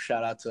 So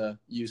shout out to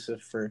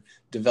Yusuf for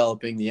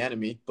developing the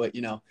enemy. But,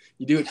 you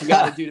do what you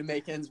got to do to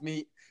make ends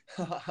meet.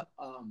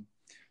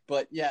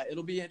 But, yeah,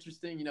 it'll be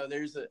interesting.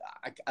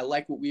 I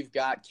like what we've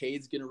got.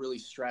 Cade's going to really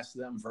stress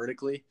them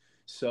vertically.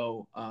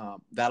 So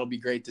that'll be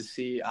great to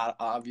see.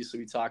 Obviously,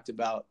 we talked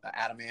about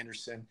Adam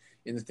Anderson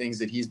and the things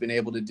that he's been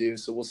able to do.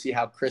 So we'll see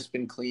how crisp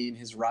and clean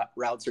his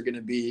routes are going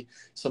to be,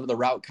 some of the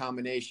route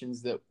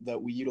combinations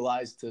that we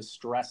utilize to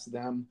stress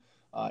them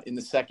in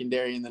the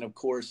secondary. And then, of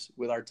course,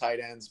 with our tight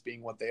ends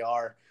being what they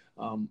are,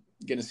 going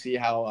to see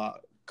how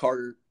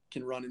Carter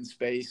can run in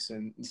space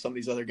and some of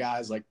these other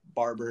guys like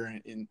Barber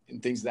and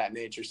things of that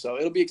nature. So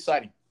it'll be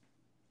exciting.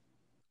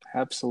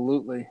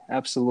 Absolutely.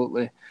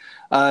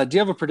 Do you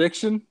have a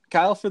prediction,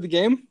 Kyle, for the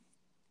game?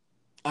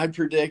 I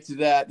predict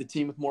that the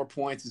team with more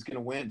points is going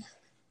to win.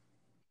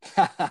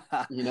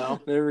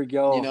 There we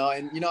go.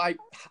 I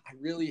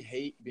really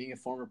hate being a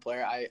former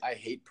player. I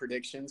hate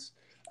predictions.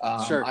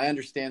 Sure. I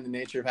understand the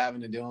nature of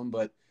having to do them,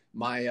 but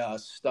my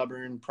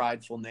stubborn,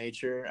 prideful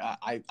nature,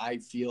 I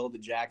feel the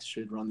Jacks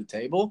should run the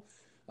table.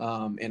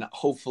 And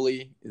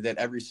hopefully that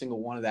every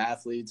single one of the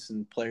athletes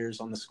and players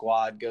on the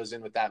squad goes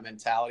in with that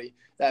mentality.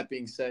 That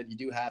being said, you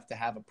do have to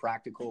have a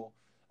practical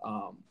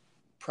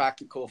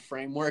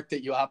framework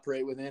that you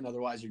operate within.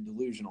 Otherwise, you're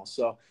delusional.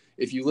 So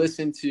if you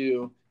listen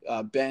to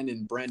Ben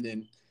and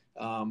Brendan,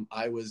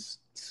 I was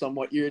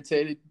somewhat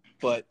irritated,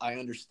 but I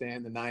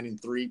understand the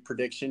 9-3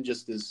 prediction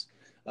just as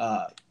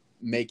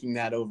making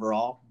that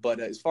overall. But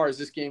as far as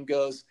this game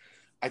goes,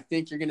 I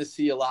think you're going to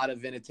see a lot of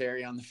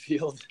Vinatieri on the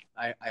field.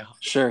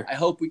 Sure. I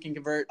hope we can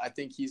convert. I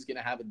think he's going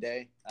to have a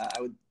day.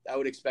 I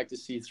would expect to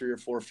see 3 or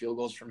 4 field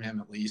goals from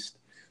him at least.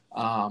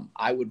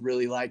 I would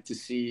really like to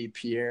see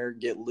Pierre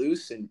get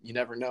loose, and you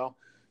never know,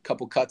 a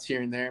couple cuts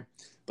here and there.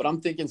 But I'm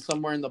thinking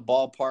somewhere in the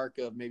ballpark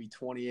of maybe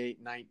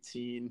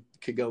 28-19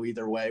 could go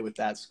either way with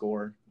that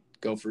score,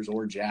 Gophers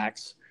or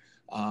Jacks.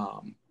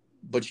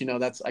 But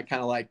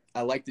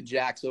I like the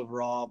Jacks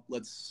overall.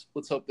 Let's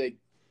hope they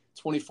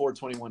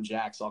 24-21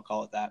 Jacks. I'll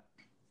call it that.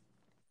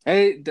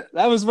 Hey,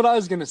 that was what I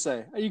was going to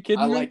say. Are you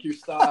kidding me? I like your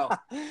style.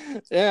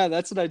 Yeah,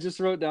 that's what I just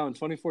wrote down,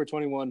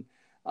 24-21.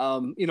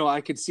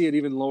 I could see it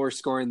even lower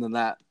scoring than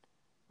that,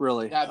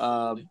 really.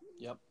 Absolutely.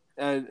 Yep.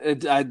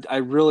 I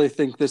really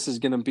think this is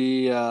going to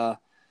be a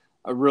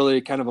really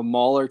kind of a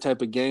mauler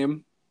type of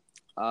game.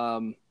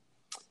 I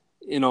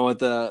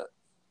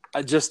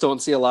just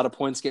don't see a lot of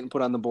points getting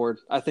put on the board.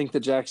 I think the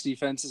Jacks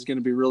defense is going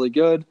to be really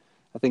good.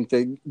 I think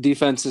the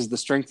defense is the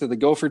strength of the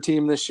Gopher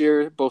team this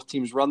year. Both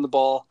teams run the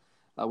ball.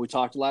 We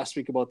talked last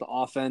week about the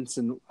offense,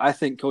 and I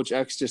think Coach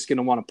X just going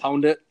to want to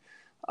pound it.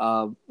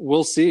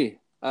 We'll see.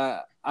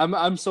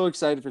 I'm so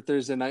excited for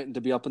Thursday night and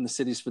to be up in the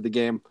cities for the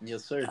game.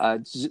 Yes,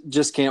 sir.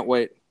 Just can't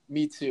wait.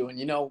 Me too.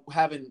 And,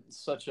 having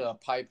such a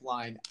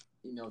pipeline,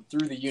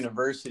 through the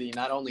university,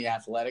 not only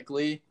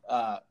athletically,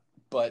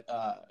 but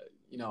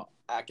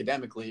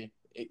academically,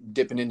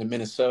 dipping into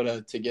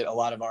Minnesota to get a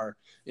lot of our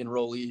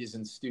enrollees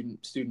and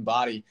student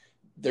body,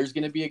 there's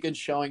going to be a good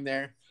showing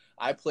there.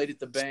 I played at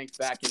the Bank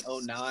back in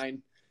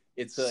 2009.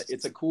 It's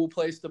a cool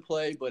place to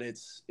play, but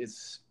it's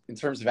in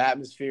terms of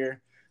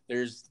atmosphere,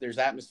 there's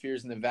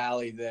atmospheres in the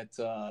Valley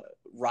that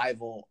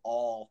rival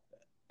all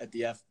at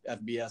the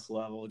FBS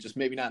level, just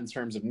maybe not in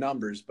terms of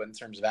numbers, but in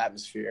terms of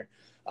atmosphere.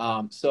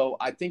 So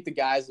I think the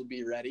guys will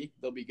be ready.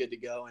 They'll be good to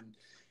go. And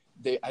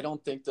I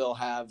don't think they'll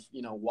have,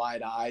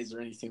 wide eyes or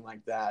anything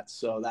like that.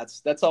 So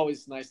that's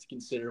always nice to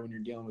consider when you're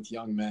dealing with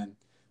young men.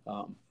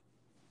 It'll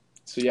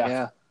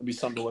be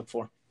something to look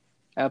for.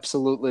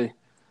 Absolutely.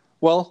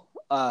 Well,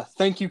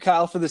 thank you,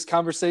 Kyle, for this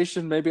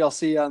conversation. Maybe I'll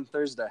see you on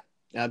Thursday.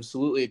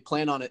 Absolutely.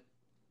 Plan on it.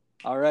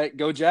 All right.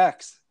 Go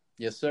Jacks.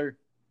 Yes, sir.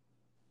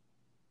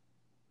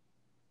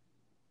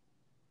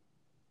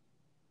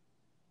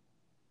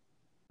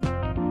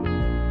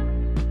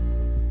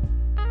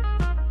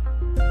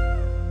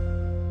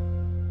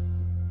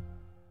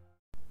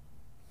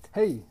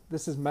 Hey,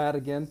 this is Matt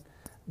again.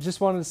 Just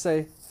wanted to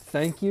say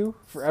thank you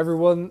for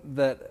everyone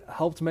that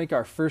helped make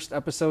our first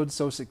episode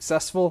so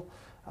successful.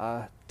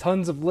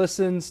 Tons of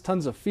listens,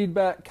 tons of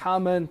feedback,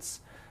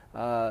 comments,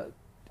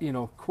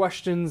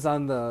 questions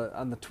on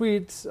the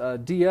tweets,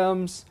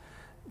 DMs.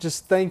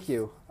 Just thank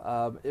you.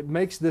 It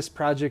makes this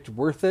project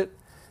worth it.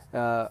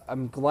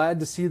 I'm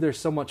glad to see there's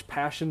so much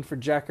passion for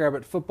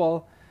Jackrabbit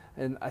football,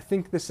 and I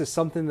think this is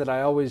something that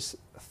I always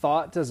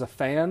thought as a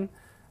fan.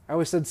 I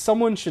always said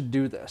someone should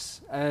do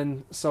this,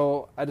 and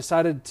so I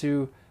decided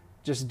to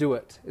just do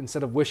it.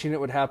 Instead of wishing it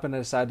would happen, I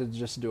decided to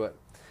just do it.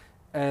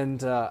 And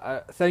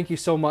thank you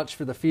so much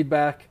for the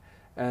feedback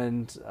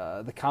and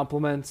the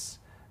compliments.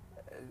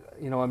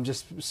 I'm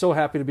just so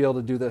happy to be able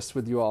to do this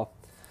with you all.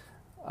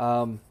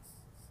 And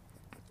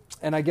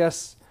I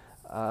guess,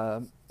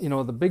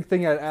 the big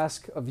thing I'd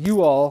ask of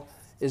you all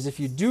is if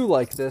you do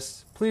like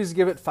this, please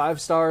give it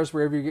 5 stars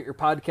wherever you get your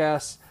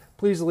podcasts.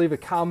 Please leave a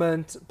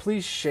comment.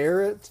 Please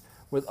share it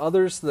with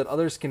others so that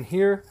others can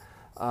hear.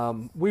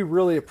 We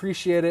really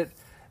appreciate it.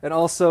 And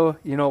also,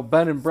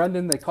 Ben and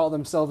Brendan, they call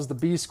themselves the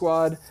B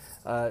Squad.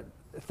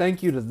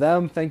 Thank you to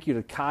them. Thank you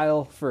to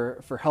Kyle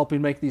for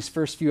helping make these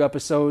first few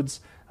episodes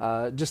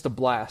just a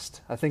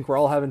blast. I think we're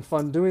all having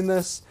fun doing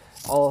this.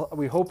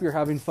 We hope you're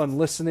having fun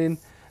listening,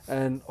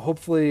 and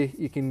hopefully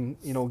you can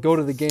go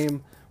to the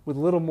game with a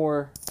little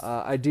more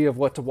idea of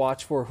what to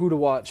watch for, who to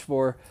watch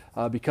for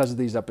because of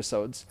these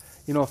episodes.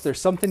 If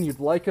there's something you'd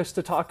like us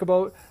to talk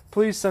about,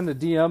 please send a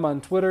DM on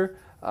Twitter,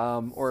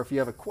 or if you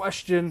have a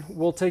question,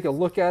 we'll take a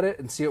look at it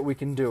and see what we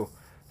can do.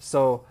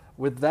 So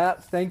with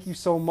that, thank you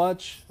so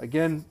much.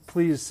 Again,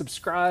 please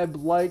subscribe,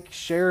 like,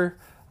 share,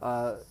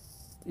 wherever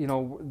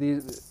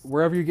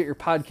you get your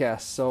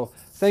podcasts. So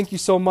thank you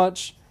so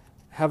much.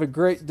 Have a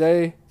great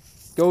day.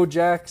 Go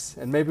Jacks,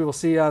 and maybe we'll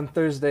see you on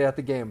Thursday at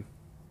the game.